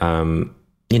to,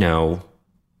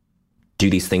 do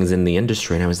these things in the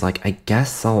industry. And I was like, I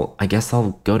guess I'll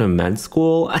go to med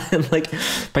school. And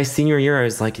by senior year, I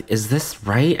was like, is this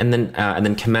right? And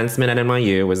then commencement at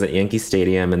NYU was at Yankee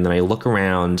Stadium. And then I look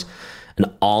around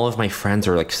and all of my friends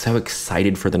are so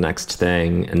excited for the next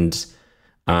thing. And,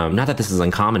 not that this is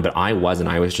uncommon, but I wasn't.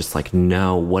 I was just like,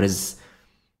 no, what is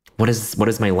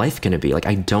my life going to be?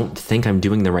 I don't think I'm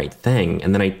doing the right thing.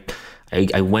 And then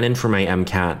I went in for my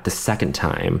MCAT the second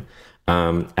time,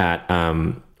 at,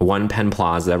 One Penn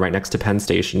Plaza right next to Penn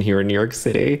Station here in New York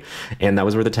City. And that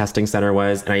was where the testing center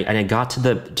was. And I got to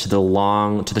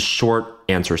the short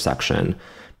answer section.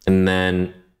 And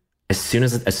then as soon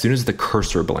as the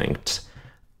cursor blinked,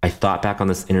 I thought back on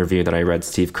this interview that I read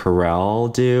Steve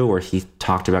Carell do, where he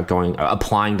talked about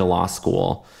applying to law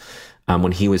school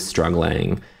when he was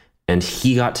struggling, and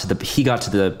he got to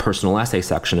the personal essay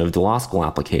section of the law school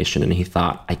application, and he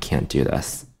thought, I can't do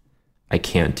this,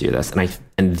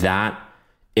 and that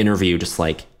interview just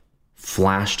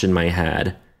flashed in my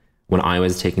head when I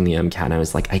was taking the MCAT, and I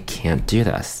was like, I can't do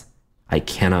this, I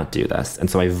cannot do this, and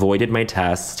so I voided my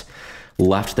test,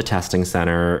 left the testing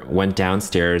center, went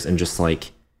downstairs, and just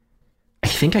I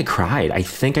think I cried. I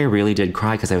think I really did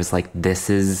cry because I was like, this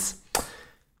is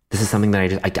something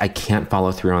that I can't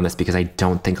follow through on this because I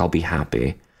don't think I'll be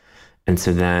happy. And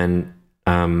so then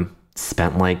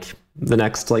spent the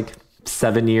next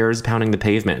 7 years pounding the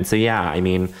pavement. And so, yeah, I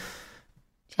mean.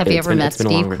 Have you ever met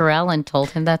Steve Carell and told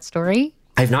him that story?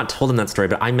 I've not told him that story,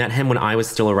 but I met him when I was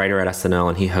still a writer at SNL,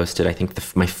 and he hosted, I think,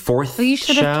 my fourth show. Well, you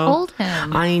should have told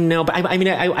him. I know, but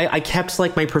I kept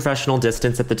my professional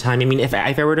distance at the time. I mean, if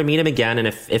I were to meet him again, and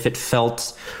if it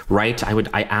felt right,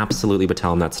 I absolutely would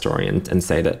tell him that story and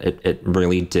say that it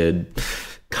really did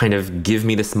kind of give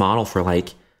me this model for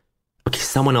okay,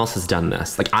 someone else has done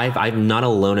this. I'm not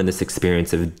alone in this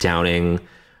experience of doubting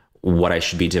what I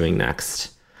should be doing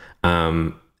next.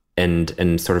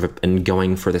 And sort of and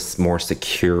going for this more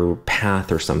secure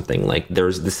path or something.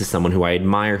 This is someone who I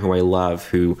admire, who I love,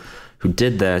 who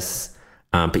did this.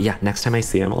 But yeah, next time I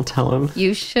see him, I'll tell him.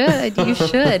 You should.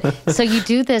 So you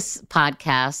do this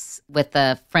podcast with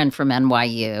a friend from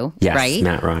NYU, yes, right?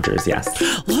 Matt Rogers, yes.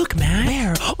 Look, Matt.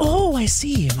 Where? Oh, I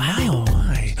see. Wow.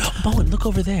 Bowen, look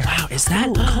over there. Wow, is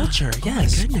that culture?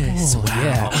 Yes. Oh my goodness. Wow.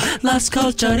 Yeah. Las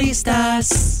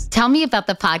Culturistas. Tell me about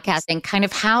the podcast and kind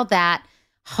of how that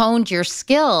honed your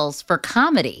skills for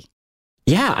comedy.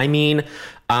 Yeah, I mean,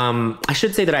 I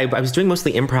should say that I was doing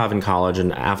mostly improv in college,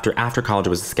 and after college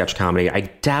it was sketch comedy. I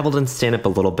dabbled in stand-up a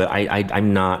little bit. I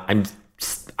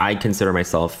consider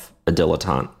myself a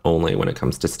dilettante only when it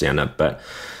comes to stand-up. But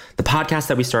the podcast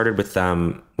that we started with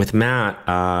Matt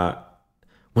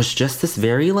was just this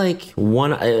very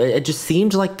it just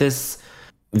seemed like this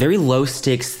very low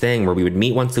stakes thing where we would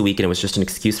meet once a week, and it was just an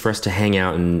excuse for us to hang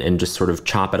out and just sort of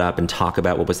chop it up and talk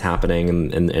about what was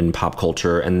happening in pop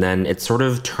culture. And then it sort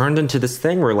of turned into this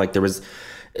thing where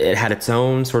it had its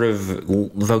own sort of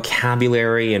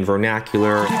vocabulary and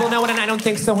vernacular. People know what an I Don't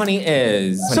Think So Honey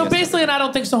is. So basically, an I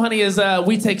Don't Think So Honey is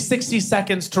we take 60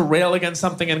 seconds to rail against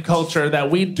something in culture that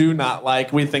we do not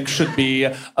like, we think should be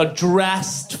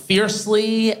addressed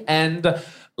fiercely and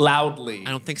loudly.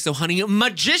 I don't think so, honey.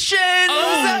 Magicians!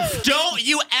 Oh. Don't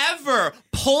you ever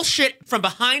pull shit from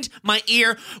behind my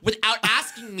ear without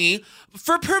asking me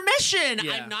for permission.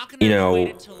 Yeah. I'm not going to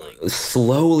wait until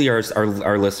slowly our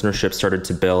listenership started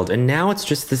to build, and now it's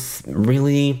just this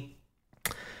really,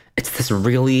 I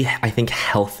think,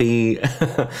 healthy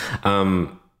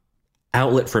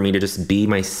outlet for me to just be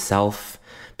myself.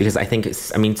 Because I think,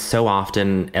 so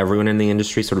often everyone in the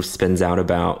industry sort of spins out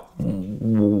about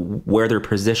where they're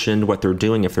positioned, what they're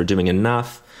doing, if they're doing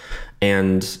enough.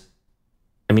 And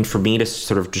I mean, for me to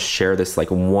sort of just share this like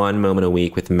one moment a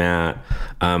week with Matt,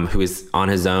 who is on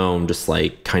his own, just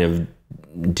like kind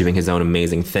of doing his own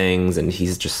amazing things. And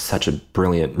he's just such a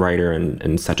brilliant writer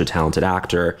and such a talented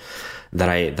actor that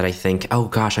I think, oh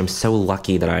gosh, I'm so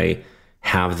lucky that I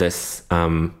have this,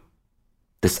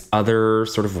 this other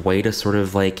sort of way to sort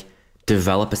of like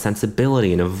develop a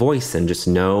sensibility and a voice and just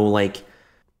know like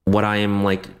what I am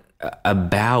like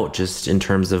about, just in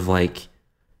terms of like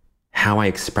how I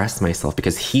express myself,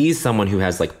 because he's someone who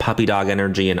has like puppy dog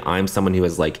energy and I'm someone who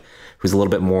is like, who's a little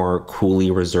bit more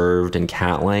coolly reserved and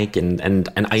cat-like. And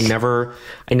I never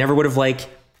would have like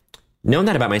known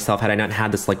that about myself had I not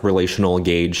had this like relational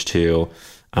gauge to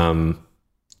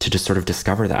just sort of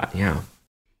discover that. Yeah.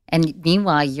 And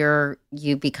meanwhile,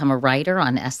 you become a writer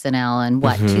on SNL in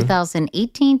what,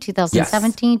 2018,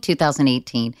 2017, yes.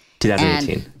 2018?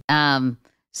 2018. And,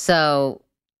 so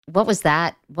what was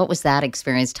that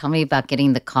experience? Tell me about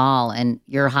getting the call and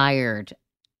you're hired.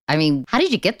 I mean, how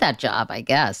did you get that job, I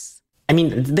guess? I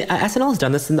mean, SNL has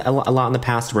done this a lot in the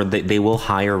past where they will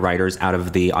hire writers out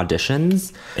of the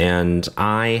auditions. And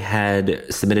I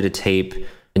had submitted a tape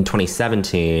in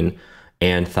 2017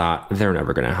 and thought, they're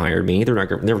never going to hire me. They're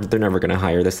never going to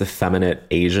hire this effeminate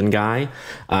Asian guy.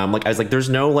 Like I was like, there's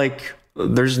no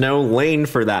lane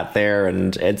for that there,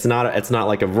 and it's not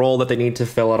like a role that they need to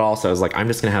fill at all. So I was like, I'm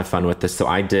just gonna have fun with this. So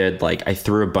I did, like, I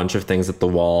threw a bunch of things at the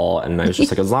wall, and I was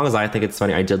just like, as long as I think it's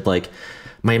funny. I did, like,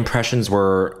 my impressions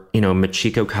were,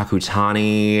 Michiko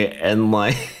Kakutani and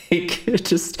like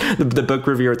just the book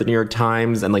reviewer at the New York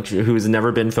Times, and like who's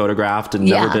never been photographed and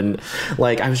never been,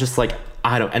 like, I was just like,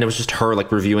 and it was just her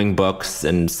like reviewing books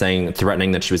and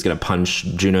threatening that she was going to punch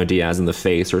Junot Diaz in the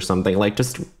face or something, like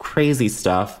just crazy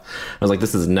stuff. I was like,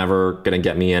 this is never going to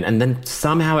get me in. And then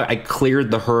somehow I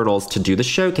cleared the hurdles to do the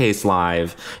showcase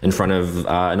live in front of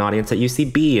an audience at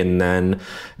UCB, and then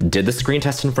did the screen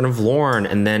test in front of Lorne,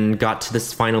 and then got to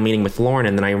this final meeting with Lorne.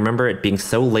 And then I remember it being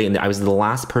so late, and I was the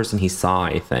last person he saw,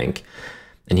 I think.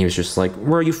 And he was just like,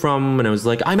 where are you from? And I was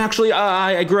like, I'm actually,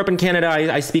 I grew up in Canada.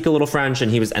 I speak a little French.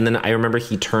 And then I remember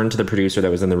he turned to the producer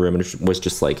that was in the room and was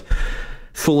just like,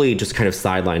 fully just kind of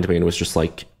sidelined me and was just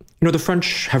like, the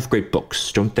French have great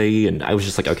books, don't they? And I was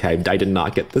just like, okay, I did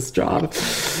not get this job.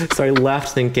 So I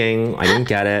left thinking I didn't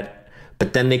get it.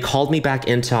 But then they called me back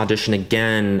into audition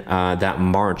again that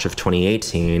March of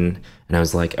 2018. And I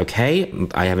was like, okay,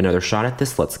 I have another shot at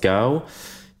this. Let's go.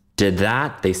 Did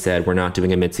that. They said, we're not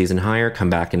doing a mid-season hire. Come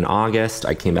back in August.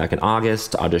 I came back in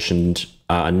August, auditioned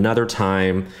another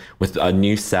time with a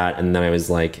new set. And then I was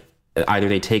like, either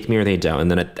they take me or they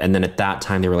don't. And then at that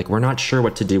time, they were like, we're not sure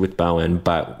what to do with Bowen,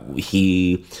 but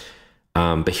here's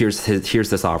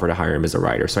this offer to hire him as a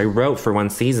writer. So I wrote for one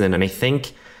season. And I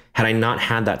think had I not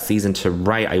had that season to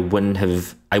write, I would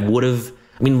have, I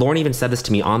mean, Lorne even said this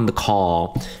to me on the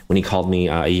call when he called me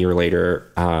a year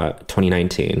later,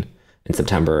 2019. In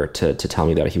September to tell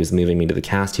me that he was moving me to the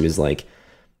cast. He was like,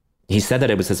 he said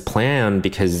that it was his plan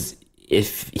because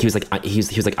if he was like,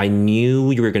 I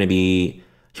knew you were going to be,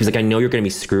 he was like, I know you're going to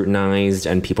be scrutinized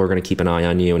and people are going to keep an eye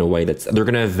on you in a way they're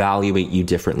going to evaluate you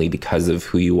differently because of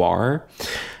who you are.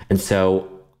 And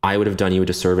so I would have done you a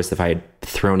disservice if I had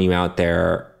thrown you out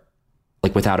there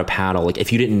like without a paddle. Like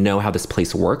if you didn't know how this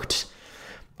place worked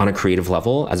on a creative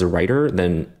level as a writer,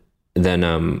 then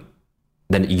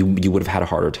you would have had a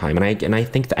harder time. And I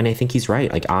think he's right.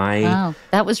 Like wow,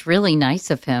 that was really nice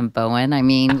of him, Bowen. I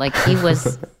mean, like he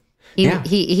was,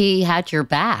 he had your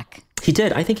back. He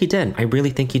did. I think he did. I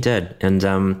really think he did. And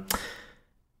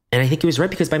I think he was right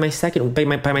because by my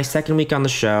second week on the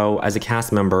show as a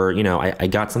cast member, I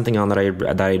got something on that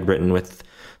I'd written with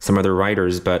some other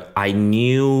writers, but I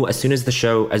knew as soon as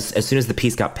the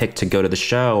piece got picked to go to the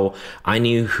show, I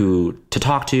knew who to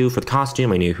talk to for the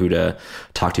costume. I knew who to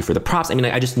talk to for the props. I mean,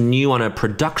 I just knew on a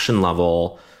production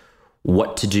level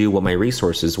what to do, what my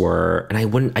resources were. And I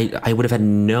would have had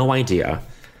no idea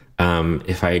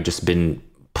if I had just been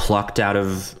plucked out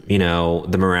of,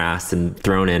 the morass and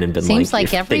thrown in and been Seems like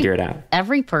figure it out.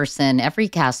 Every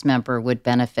cast member would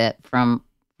benefit from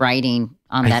writing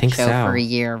on that show for a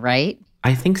year, right?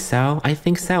 I think so.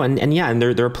 And yeah, and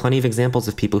there are plenty of examples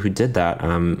of people who did that.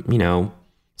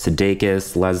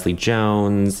 Sudeikis, Leslie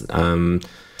Jones,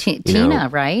 Tina,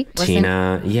 right?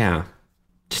 Tina, yeah.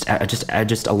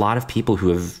 Just a lot of people who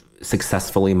have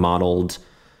successfully modeled,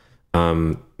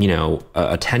 a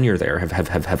tenure there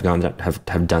have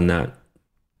done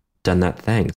that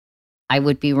thing. I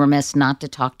would be remiss not to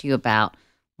talk to you about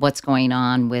what's going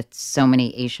on with so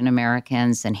many Asian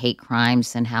Americans and hate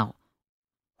crimes and how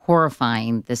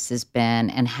horrifying this has been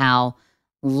and how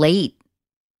late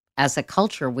as a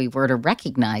culture, we were to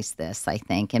recognize this, I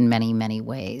think, in many, many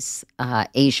ways,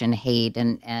 Asian hate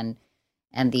and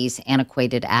these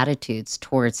antiquated attitudes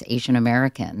towards Asian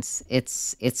Americans.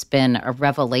 It's been a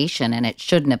revelation, and it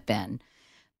shouldn't have been.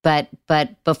 But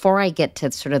before I get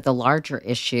to sort of the larger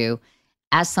issue,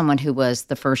 as someone who was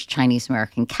the first Chinese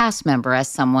American cast member, as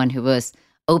someone who was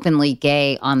openly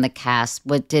gay on the cast,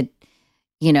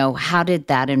 how did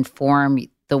that inform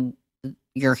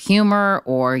your humor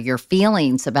or your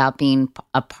feelings about being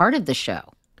a part of the show?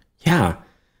 Yeah.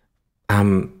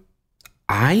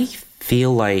 I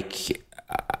feel like,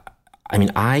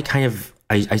 I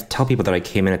tell people that I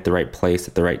came in at the right place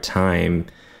at the right time.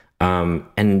 I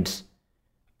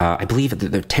believe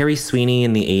that Terry Sweeney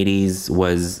in the 80s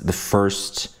was the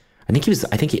first, I think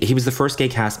he was the first gay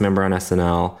cast member on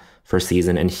SNL for a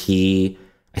season. And he,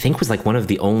 I think, was like one of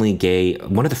the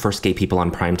first gay people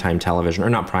on primetime television, or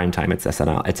not primetime, it's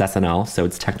SNL. So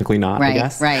it's technically not, right, I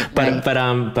guess. Right.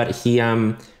 But he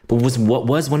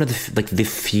was one of the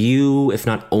few, if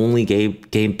not only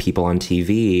gay people on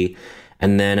TV.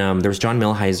 And then there was John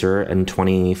Milheiser in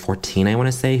 2014, I want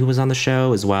to say, who was on the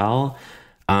show as well.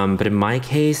 But in my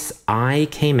case, I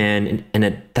came in, and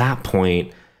at that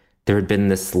point, there had been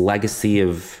this legacy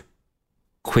of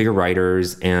queer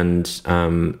writers and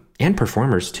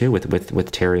performers too,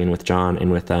 with Terry and with John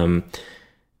and with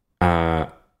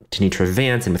Denitra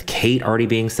Vance and with Kate already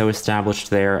being so established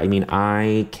there. I mean,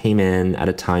 I came in at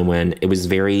a time when it was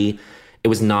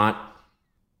not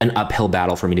an uphill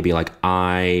battle for me to be like,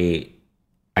 I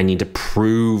need to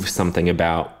prove something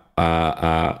about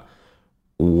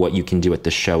what you can do at the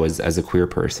show as a queer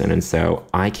person. And so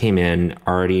I came in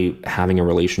already having a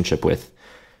relationship with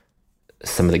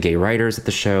some of the gay writers at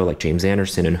the show, like James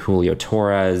Anderson and Julio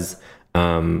Torres.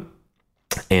 And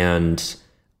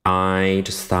I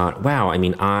just thought, wow,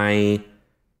 I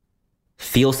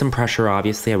feel some pressure,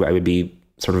 obviously. I would be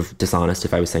sort of dishonest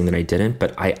if I was saying that I didn't,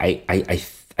 but I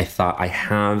thought I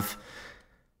have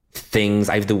things,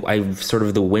 I've sort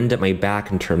of the wind at my back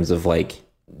in terms of like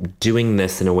doing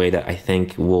this in a way that I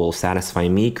think will satisfy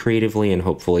me creatively and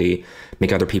hopefully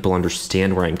make other people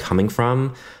understand where I'm coming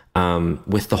from.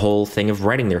 With the whole thing of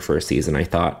writing their first season, I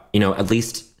thought, at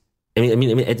least,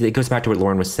 it goes back to what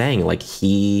Lauren was saying. Like,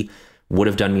 he would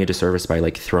have done me a disservice by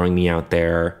like throwing me out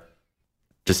there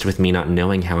just with me not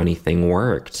knowing how anything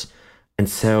worked. And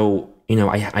so,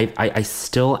 I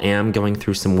still am going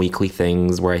through some weekly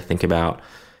things where I think about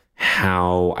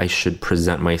how I should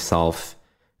present myself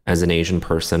as an Asian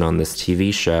person on this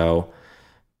TV show.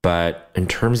 But in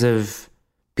terms of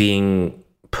being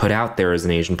put out there as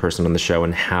an Asian person on the show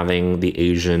and having the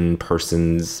Asian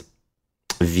person's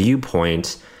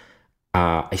viewpoint,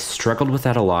 I struggled with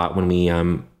that a lot when we,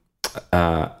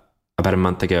 about a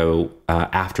month ago,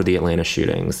 after the Atlanta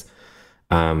shootings,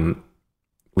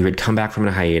 we would come back from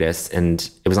a hiatus, and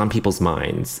it was on people's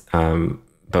minds,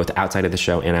 both outside of the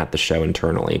show and at the show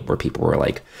internally, where people were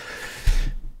like,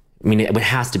 it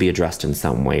has to be addressed in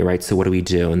some way, right? So what do we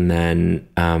do? And then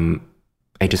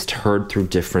I just heard through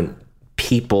different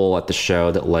people at the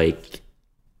show that like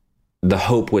the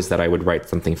hope was that I would write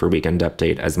something for Weekend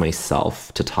Update as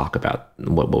myself to talk about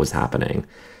what was happening.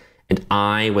 And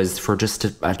I was for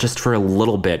just for a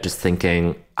little bit just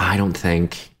thinking, I don't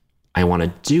think I want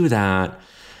to do that.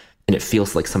 And it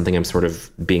feels like something I'm sort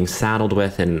of being saddled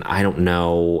with, and I don't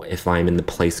know if I'm in the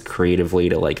place creatively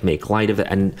to like make light of it,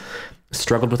 and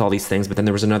struggled with all these things. But then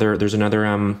there's another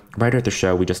writer at the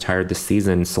show we just hired this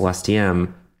season, Celeste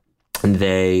M, and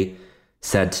they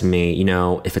said to me,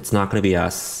 if it's not going to be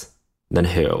us, then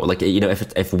who? Like,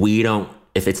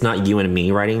 if it's not you and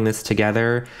me writing this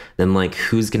together, then like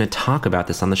who's going to talk about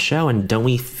this on the show? And don't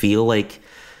we feel like,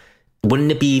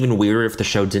 wouldn't it be even weirder if the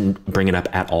show didn't bring it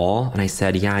up at all? And I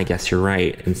said, yeah, I guess you're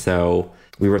right. And so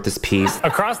we wrote this piece.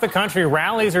 Across the country,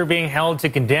 rallies are being held to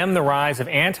condemn the rise of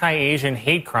anti-Asian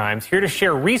hate crimes. Here to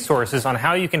share resources on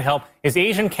how you can help is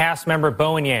Asian cast member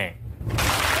Bowen Yang.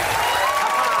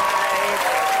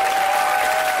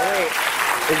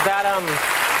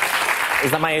 Is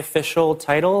that my official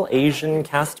title, Asian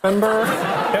cast member?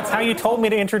 That's how you told me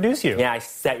to introduce you. Yeah, I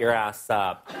set your ass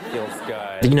up. Feels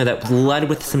good. That led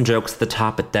with some jokes at the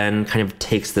top, but then kind of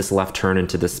takes this left turn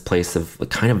into this place of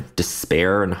kind of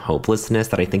despair and hopelessness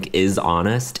that I think is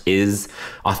honest, is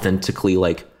authentically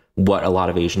like what a lot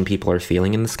of Asian people are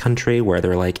feeling in this country, where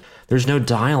they're like, there's no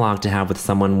dialogue to have with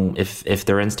someone if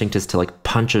their instinct is to like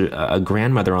punch a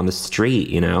grandmother on the street,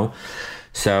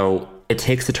 So it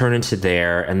takes a turn into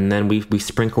there, and then we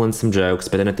sprinkle in some jokes,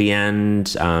 but then at the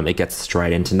end, it gets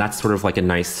strident, and that's sort of like a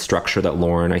nice structure that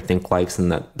Lauren, I think, likes, and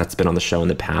that's been on the show in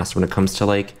the past when it comes to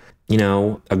like,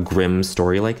 a grim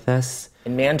story like this.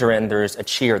 In Mandarin, there's a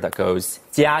cheer that goes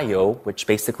加油, which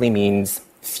basically means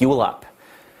fuel up.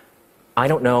 I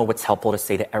don't know what's helpful to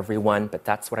say to everyone, but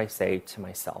that's what I say to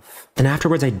myself. And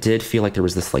afterwards, I did feel like there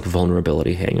was this like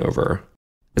vulnerability hangover.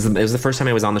 It was the first time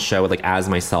I was on the show with like as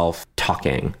myself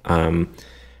talking.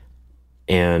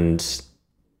 And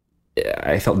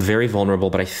I felt very vulnerable,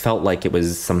 but I felt like it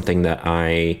was something that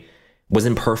I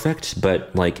wasn't perfect,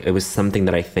 but like it was something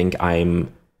that I think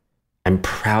I'm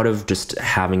proud of just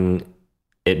having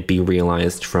it be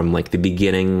realized from like the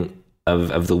beginning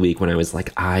of the week when I was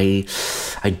like, I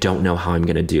don't know how I'm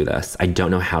going to do this. I don't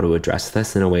know how to address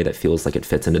this in a way that feels like it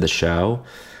fits into the show.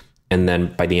 And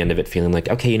then by the end of it, feeling like,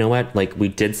 okay, you know what? Like we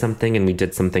did something, and we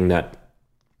did something that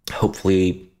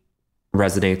hopefully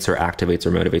resonates or activates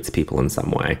or motivates people in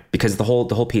some way. Because the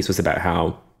whole piece was about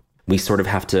how we sort of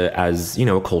have to, as, you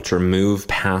know, a culture, move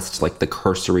past like the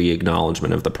cursory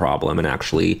acknowledgement of the problem and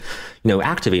actually, you know,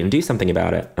 activate and do something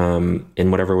about it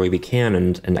in whatever way we can.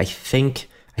 And I think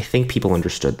people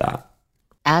understood that.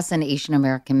 As an Asian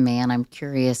American man, I'm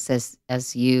curious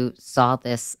as you saw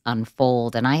this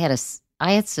unfold, and I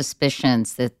had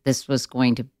suspicions that this was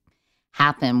going to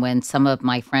happen when some of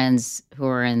my friends who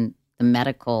are in the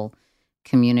medical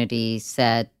community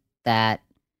said that,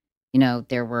 you know,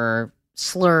 there were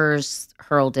slurs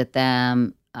hurled at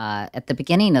them at the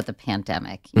beginning of the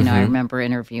pandemic. You know, I remember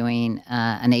interviewing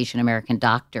an Asian American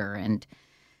doctor, and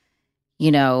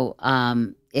you know,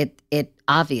 it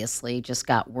obviously just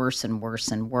got worse and worse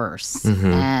and worse.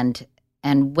 And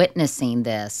witnessing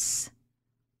this,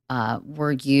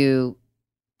 were you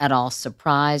at all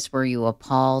surprised? Were you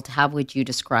appalled? How would you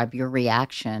describe your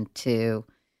reaction to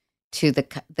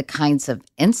the kinds of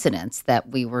incidents that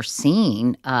we were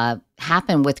seeing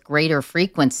happen with greater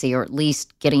frequency, or at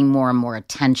least getting more and more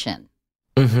attention?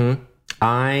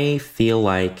 I feel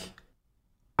like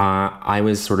I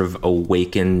was sort of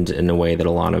awakened in a way that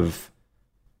a lot of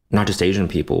not just Asian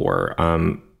people were.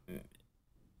 And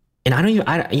I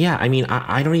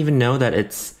don't even know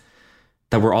that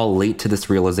that we're all late to this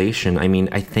realization. I mean,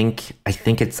 I think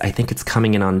it's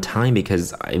coming in on time,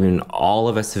 because I mean, all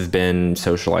of us have been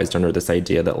socialized under this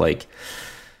idea that like,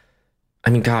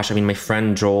 my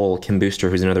friend Joel Kim Booster,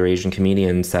 who's another Asian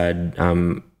comedian, said,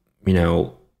 you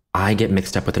know, I get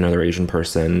mixed up with another Asian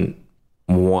person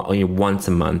once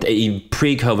a month.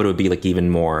 Pre-COVID it would be like even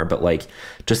more, but like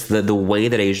just the way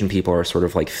that Asian people are sort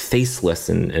of like faceless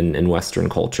in Western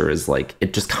culture is like,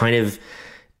 it just kind of,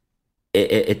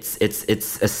 it's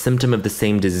a symptom of the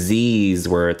same disease,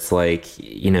 where it's like,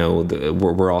 you know,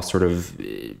 we're all sort of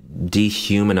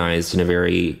dehumanized in a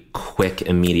very quick,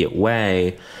 immediate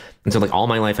way. And so like all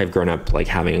my life I've grown up like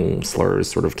having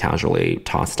slurs sort of casually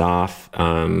tossed off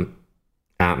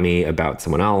at me about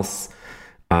someone else.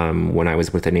 When I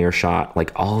was within earshot,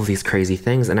 like all of these crazy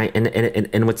things.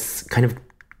 And what's kind of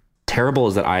terrible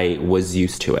is that I was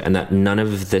used to it, and that none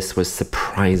of this was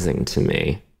surprising to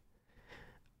me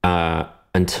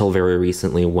until very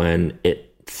recently, when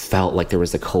it felt like there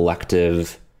was a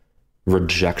collective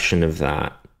rejection of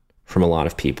that from a lot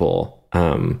of people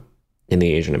in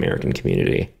the Asian American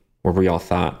community, where we all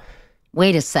thought,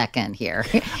 wait a second here,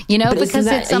 you know, because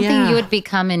it's something you had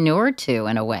become inured to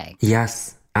in a way.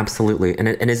 Yes. Absolutely. And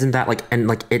isn't that like, and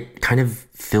like, it kind of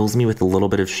fills me with a little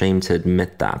bit of shame to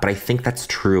admit that. But I think that's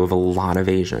true of a lot of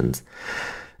Asians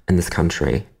in this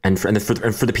country. And for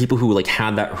the people who like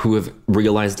had that, who have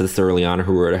realized this early on,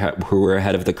 who were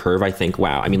ahead of the curve, I think,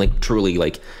 wow. I mean, like truly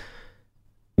like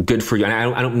good for you. And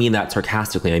I don't mean that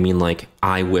sarcastically. I mean, like,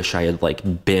 I wish I had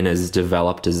like been as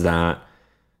developed as that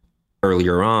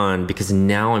earlier on, because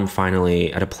now I'm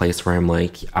finally at a place where I'm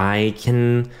like, I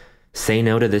can say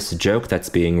no to this joke that's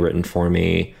being written for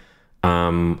me.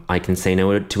 I can say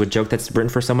no to a joke that's written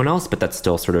for someone else, but that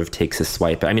still sort of takes a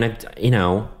swipe. I mean,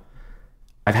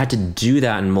 I've had to do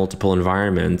that in multiple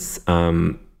environments,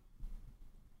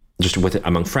 just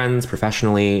among friends,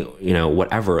 professionally, you know,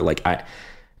 whatever. Like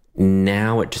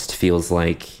now it just feels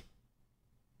like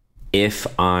if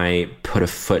I put a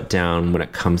foot down when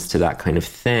it comes to that kind of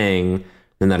thing,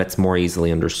 then that it's more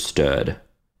easily understood.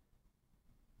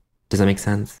 Does that make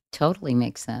sense? Totally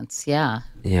makes sense. Yeah.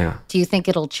 Yeah. Do you think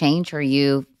it'll change? Are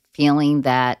you feeling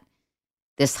that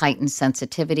this heightened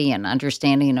sensitivity and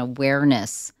understanding and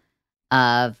awareness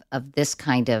of this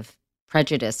kind of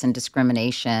prejudice and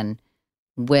discrimination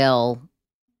will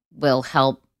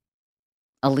help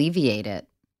alleviate it?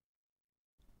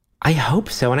 I hope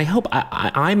so. And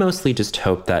I mostly just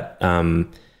hope that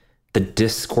the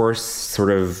discourse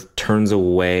sort of turns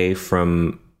away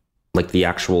from like the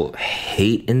actual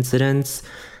hate incidents,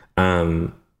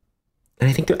 and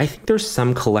I think there's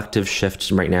some collective shift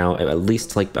right now, at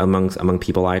least like among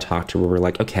people I talk to, where we're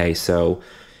like, okay, so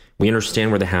we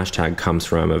understand where the hashtag comes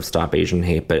from of Stop Asian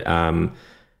Hate, but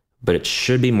it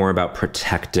should be more about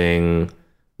protecting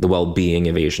the well-being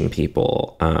of Asian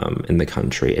people in the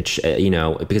country.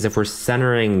 Because if we're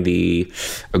centering the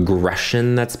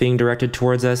aggression that's being directed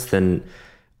towards us, then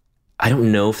I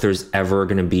don't know if there's ever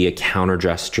going to be a counter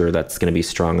gesture that's going to be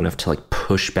strong enough to like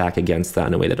push back against that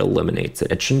in a way that eliminates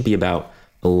it. It shouldn't be about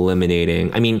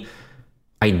eliminating. I mean,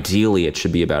 ideally, it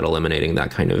should be about eliminating that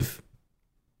kind of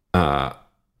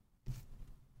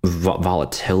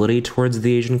volatility towards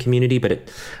the Asian community.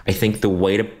 But I think the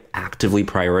way to actively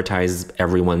prioritize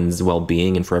everyone's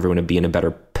well-being and for everyone to be in a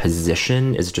better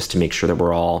position is just to make sure that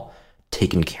we're all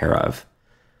taken care of.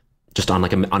 Just on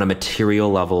a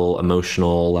material level,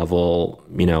 emotional level,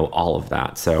 all of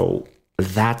that. So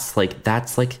that's like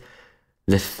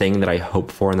the thing that I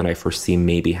hope for and that I foresee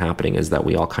maybe happening is that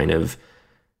we all kind of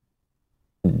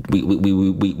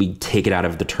we take it out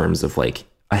of the terms of like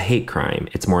a hate crime.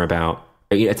 It's not about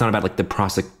like the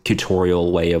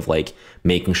prosecutorial way of like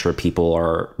making sure people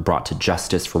are brought to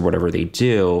justice for whatever they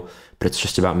do, but it's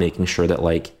just about making sure that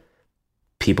like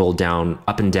people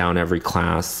up and down every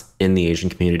class in the Asian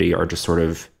community are just sort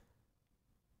of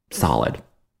solid.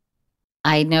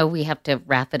 I know we have to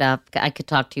wrap it up. I could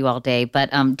talk to you all day,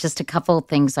 but just a couple of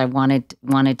things I wanted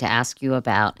to ask you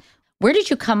about. Where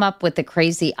did you come up with the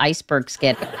crazy iceberg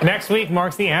skit? Next week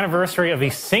marks the anniversary of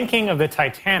the sinking of the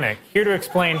Titanic. Here to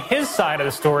explain his side of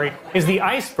the story is the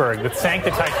iceberg that sank the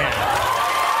Titanic.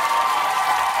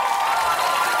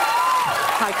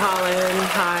 Hi, Colin.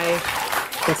 Hi.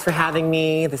 Thanks for having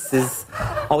me. This is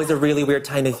always a really weird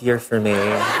time of year for me.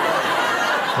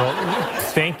 Well,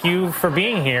 thank you for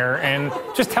being here. And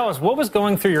just tell us, what was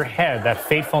going through your head that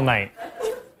fateful night?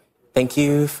 Thank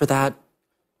you for that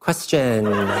question.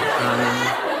 You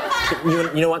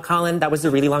know what, Colin? That was a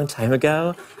really long time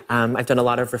ago. I've done a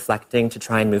lot of reflecting to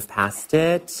try and move past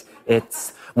it.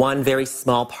 It's one very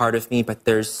small part of me, but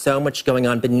there's so much going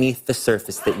on beneath the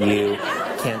surface that you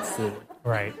can't see.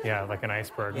 Right, yeah, like an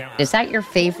iceberg. Is that your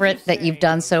favorite that you've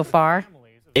done so far?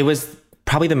 It was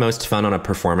probably the most fun on a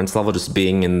performance level, just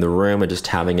being in the room and just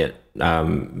having it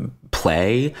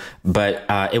play. But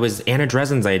it was Anna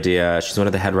Dresden's idea. She's one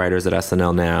of the head writers at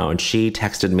SNL now. And she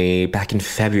texted me back in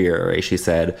February. She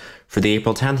said, for the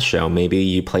April 10th show, maybe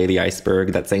you play the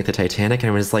iceberg that sank the Titanic. And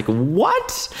I was like,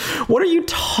 what? What are you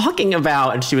talking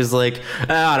about? And she was like,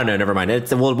 I don't know, never mind.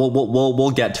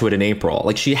 We'll get to it in April.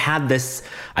 Like she had this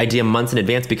idea months in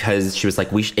advance because she was like,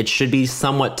 it should be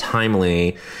somewhat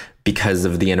timely because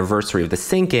of the anniversary of the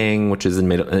sinking, which is in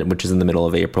the middle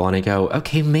of April. And I go,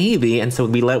 okay, maybe. And so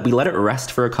we let it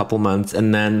rest for a couple months.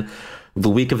 And then the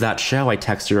week of that show, I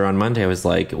texted her on Monday. I was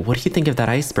like, what do you think of that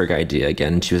iceberg idea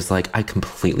again? And she was like, I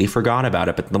completely forgot about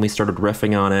it. But then we started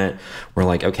riffing on it. We're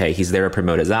like, okay, he's there to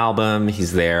promote his album.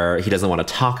 He's there. He doesn't want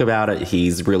to talk about it.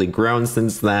 He's really grown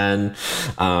since then.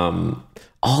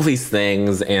 All these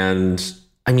things. And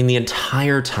I mean, the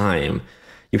entire time,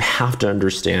 you have to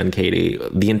understand, Katie,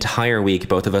 the entire week,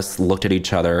 both of us looked at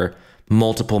each other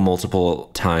multiple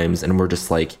times and we're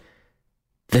just like,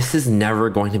 this is never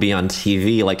going to be on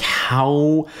TV. Like,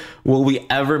 how will we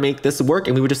ever make this work?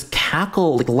 And we would just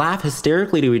cackle, like laugh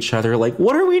hysterically to each other. Like,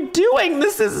 what are we doing?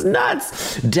 This is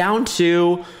nuts. Down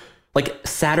to like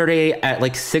Saturday at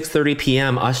like 6:30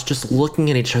 p.m., us just looking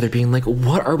at each other being like,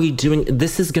 what are we doing?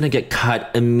 This is going to get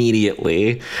cut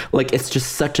immediately. Like, it's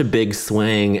just such a big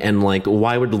swing. And like,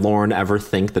 why would Lauren ever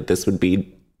think that this would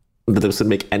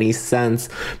make any sense?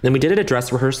 Then we did it at dress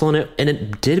rehearsal and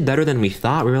it did better than we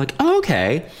thought. We were like, oh,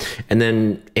 okay. And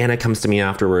then Anna comes to me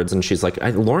afterwards and she's like,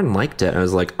 Lauren liked it. And I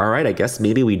was like, all right, I guess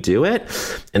maybe we do it.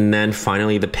 And then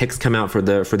finally the pics come out for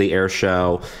the air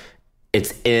show.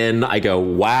 It's in. I go,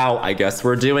 wow, I guess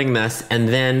we're doing this. And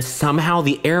then somehow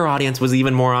the air audience was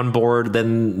even more on board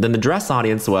than the dress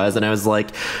audience was. And I was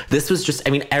like, this was just,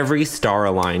 I mean, every star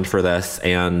aligned for this.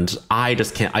 And I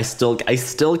just can't, I still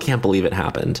can't believe it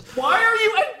happened. Why are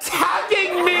you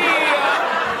attacking me?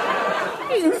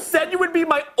 You said you would be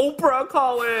my Oprah,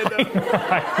 Colin.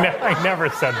 I never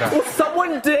said that. Well,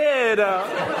 someone did.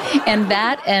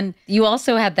 And you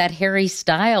also had that Harry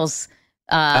Styles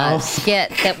skit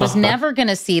that was never going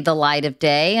to see the light of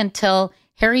day until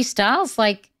Harry Styles,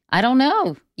 like, I don't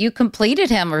know, you completed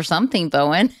him or something,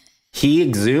 Bowen. he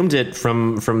exhumed it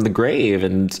from the grave.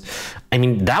 And I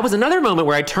mean, that was another moment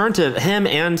where I turned to him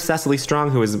and Cecily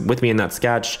Strong, who was with me in that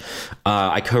sketch.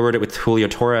 I co-wrote it with Julio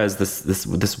Torres,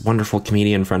 this wonderful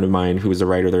comedian friend of mine who was a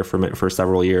writer there for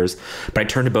several years. But I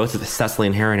turned to both of Cecily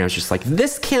and Harry, and I was just like,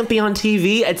 this can't be on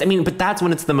TV. But that's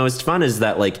when it's the most fun, is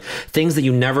that like things that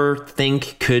you never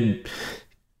think could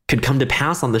come to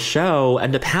pass on the show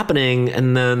end up happening,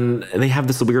 and then they have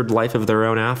this weird life of their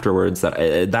own afterwards.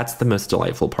 That's the most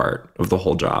delightful part of the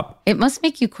whole job. It must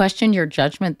make you question your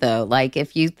judgment, though. Like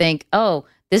if you think, oh,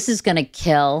 this is going to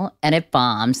kill, and it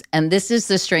bombs, and this is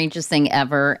the strangest thing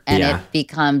ever, and it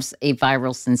becomes a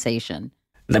viral sensation.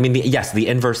 I mean, the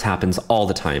inverse happens all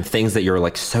the time. Things that you're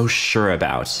like so sure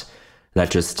about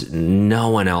that just no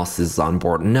one else is on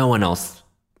board. No one else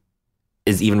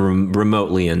is even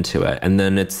remotely into it, and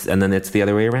then it's the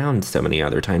other way around so many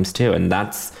other times too. And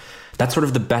that's sort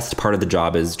of the best part of the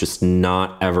job, is just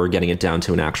not ever getting it down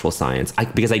to an actual science.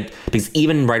 Because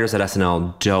even writers at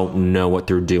SNL don't know what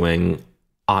they're doing,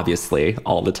 obviously,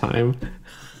 all the time.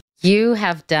 You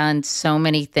have done so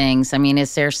many things. I mean,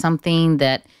 is there something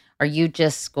that, are you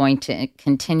just going to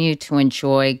continue to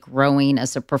enjoy growing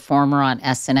as a performer on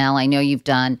SNL? I know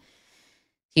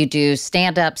you do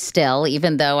stand-up still,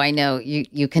 even though I know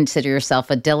you consider yourself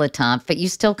a dilettante, but you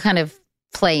still kind of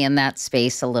play in that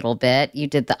space a little bit. You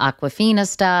did the Aquafina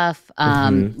stuff.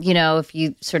 You know, if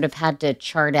you sort of had to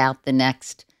chart out the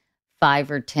next 5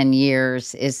 or 10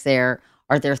 years,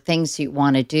 are there things you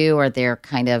want to do? Are there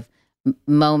kind of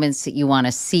moments that you want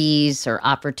to seize, or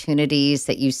opportunities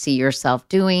that you see yourself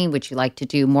doing? Would you like to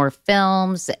do more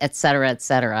films, et cetera, et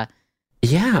cetera?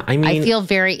 Yeah, I mean, I feel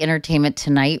very Entertainment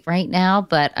Tonight right now,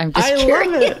 but I'm just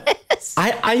curious. Love it.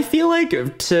 I feel like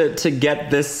to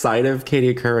get this side of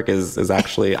Katie Couric is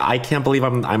actually, I can't believe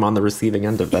I'm on the receiving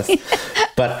end of this.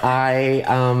 But I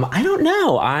don't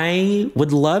know. I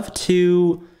would love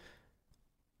to.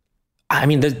 I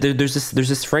mean, there's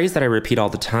this phrase that I repeat all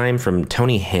the time from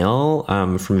Tony Hale,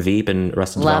 from Veep and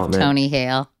Arrested Development. Love Tony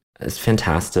Hale. It's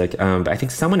fantastic. But I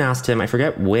think someone asked him, I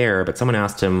forget where, but someone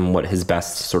asked him what his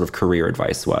best sort of career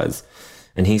advice was.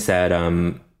 And he said,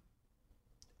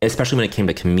 especially when it came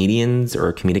to comedians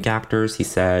or comedic actors, he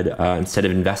said, instead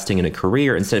of investing in a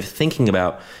career, instead of thinking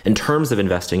about in terms of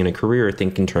investing in a career,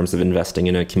 think in terms of investing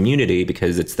in a community,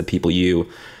 because it's the people you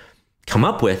come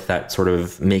up with that sort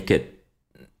of make it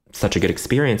such a good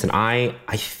experience. And I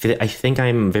think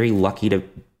I'm very lucky to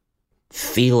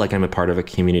feel like I'm a part of a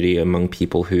community among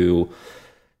people who,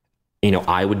 you know,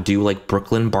 I would do like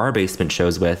Brooklyn bar basement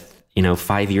shows with,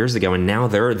 5 years ago. And now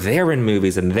they're in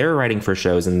movies, and they're writing for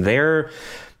shows, and they're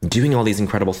doing all these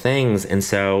incredible things. And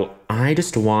so I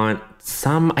just want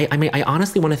I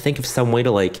honestly want to think of some way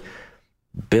to like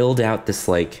build out this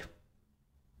like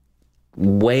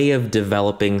way of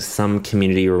developing some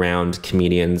community around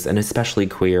comedians, and especially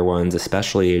queer ones,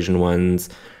 especially Asian ones,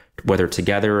 whether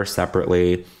together or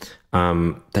separately,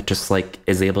 that just like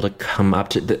is able to come up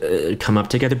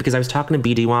together. Because I was talking to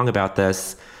BD Wong about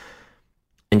this,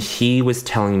 and he was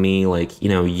telling me like,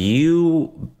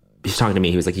 he's talking to me,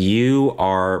 he was like, you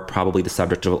are probably the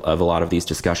subject of a lot of these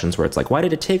discussions where it's like, why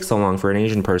did it take so long for an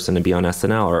Asian person to be on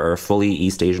SNL, or a fully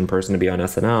East Asian person to be on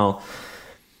SNL?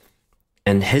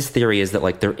 And his theory is that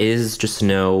like there is just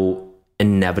no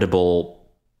inevitable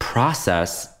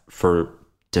process for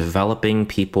developing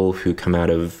people who come out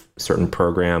of certain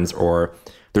programs, or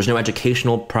there's no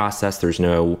educational process. There's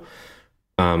no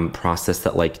process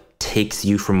that like takes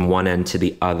you from one end to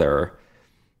the other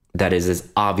that is as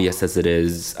obvious as it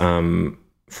is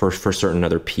for certain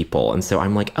other people. And so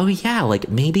I'm like, oh yeah, like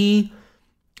maybe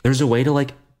there's a way to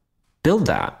like build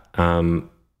that.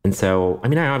 And so, I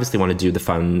mean, I obviously want to do the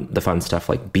fun stuff,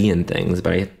 like be in things,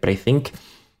 but I think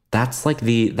that's like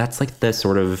the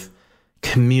sort of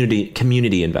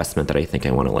community investment that I think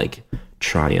I want to like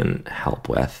try and help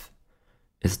with,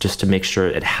 is just to make sure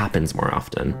it happens more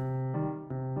often.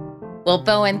 Well,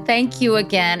 Bowen, thank you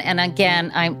again. And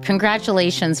again,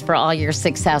 congratulations for all your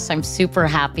success. I'm super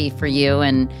happy for you,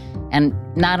 and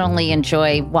not only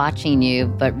enjoy watching you,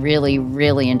 but really,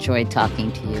 really enjoyed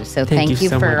talking to you. So thank you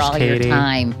so for much, all Katie. Your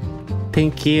time.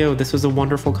 Thank you. This was a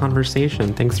wonderful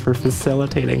conversation. Thanks for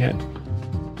facilitating it.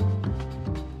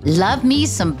 Love me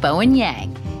some Bowen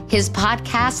Yang. His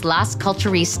podcast, Las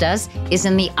Culturistas, is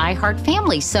in the iHeart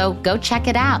family, so go check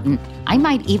it out. And I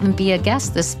might even be a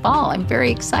guest this fall. I'm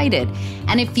very excited.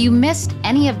 And if you missed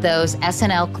any of those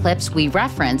SNL clips we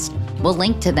referenced, we'll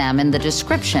link to them in the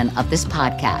description of this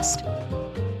podcast.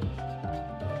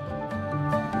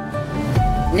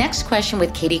 Next Question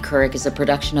with Katie Couric is a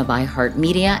production of iHeart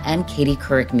Media and Katie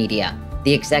Couric Media.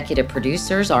 The executive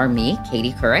producers are me,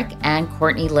 Katie Couric, and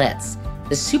Courtney Litz.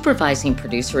 The supervising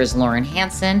producer is Lauren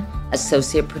Hansen,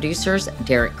 associate producers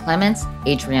Derek Clements,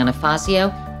 Adriana Fazio,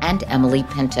 and Emily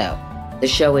Pinto. The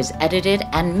show is edited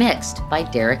and mixed by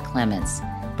Derek Clements.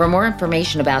 For more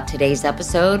information about today's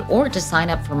episode or to sign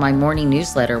up for my morning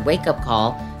newsletter, Wake Up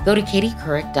Call, go to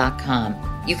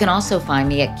katiecouric.com. You can also find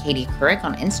me at Katie Couric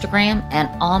on Instagram and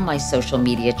all my social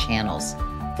media channels.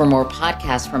 For more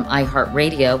podcasts from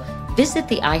iHeartRadio, visit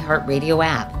the iHeartRadio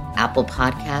app, Apple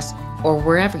Podcasts, or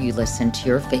wherever you listen to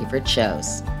your favorite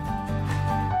shows.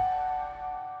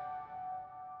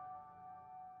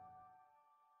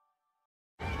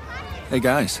 Hey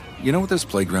guys, you know what this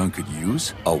playground could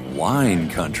use? A wine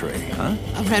country, huh?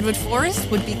 A redwood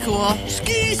forest would be cool.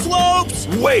 Ski slopes!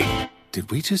 Wait! Did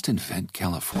we just invent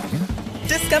California?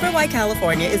 Discover why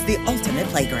California is the ultimate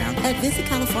playground at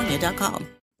visitcalifornia.com.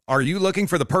 Are you looking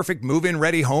for the perfect move-in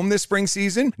ready home this spring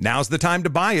season? Now's the time to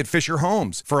buy at Fisher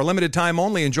Homes. For a limited time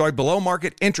only, enjoy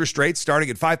below-market interest rates starting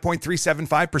at 5.375%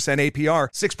 APR,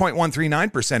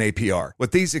 6.139% APR.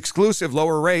 With these exclusive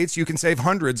lower rates, you can save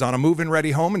hundreds on a move-in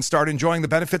ready home and start enjoying the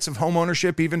benefits of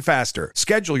homeownership even faster.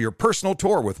 Schedule your personal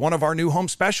tour with one of our new home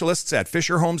specialists at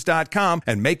FisherHomes.com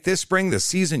and make this spring the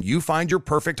season you find your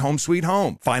perfect home sweet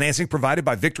home. Financing provided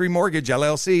by Victory Mortgage,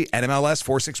 LLC, NMLS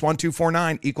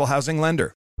 461249, Equal Housing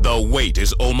Lender. The wait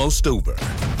is almost over.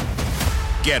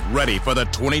 Get ready for the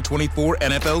 2024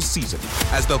 NFL season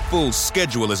as the full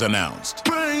schedule is announced.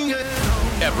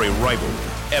 Every rivalry,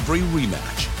 every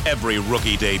rematch, every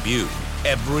rookie debut,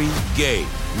 every game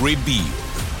revealed.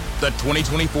 The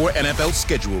 2024 NFL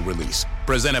schedule release,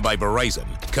 presented by Verizon,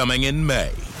 coming in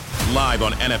May. Live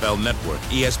on NFL Network,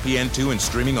 ESPN2, and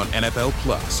streaming on NFL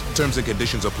Plus. Terms and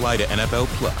conditions apply to NFL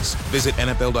Plus. Visit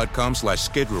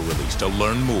NFL.com/schedule release to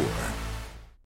learn more.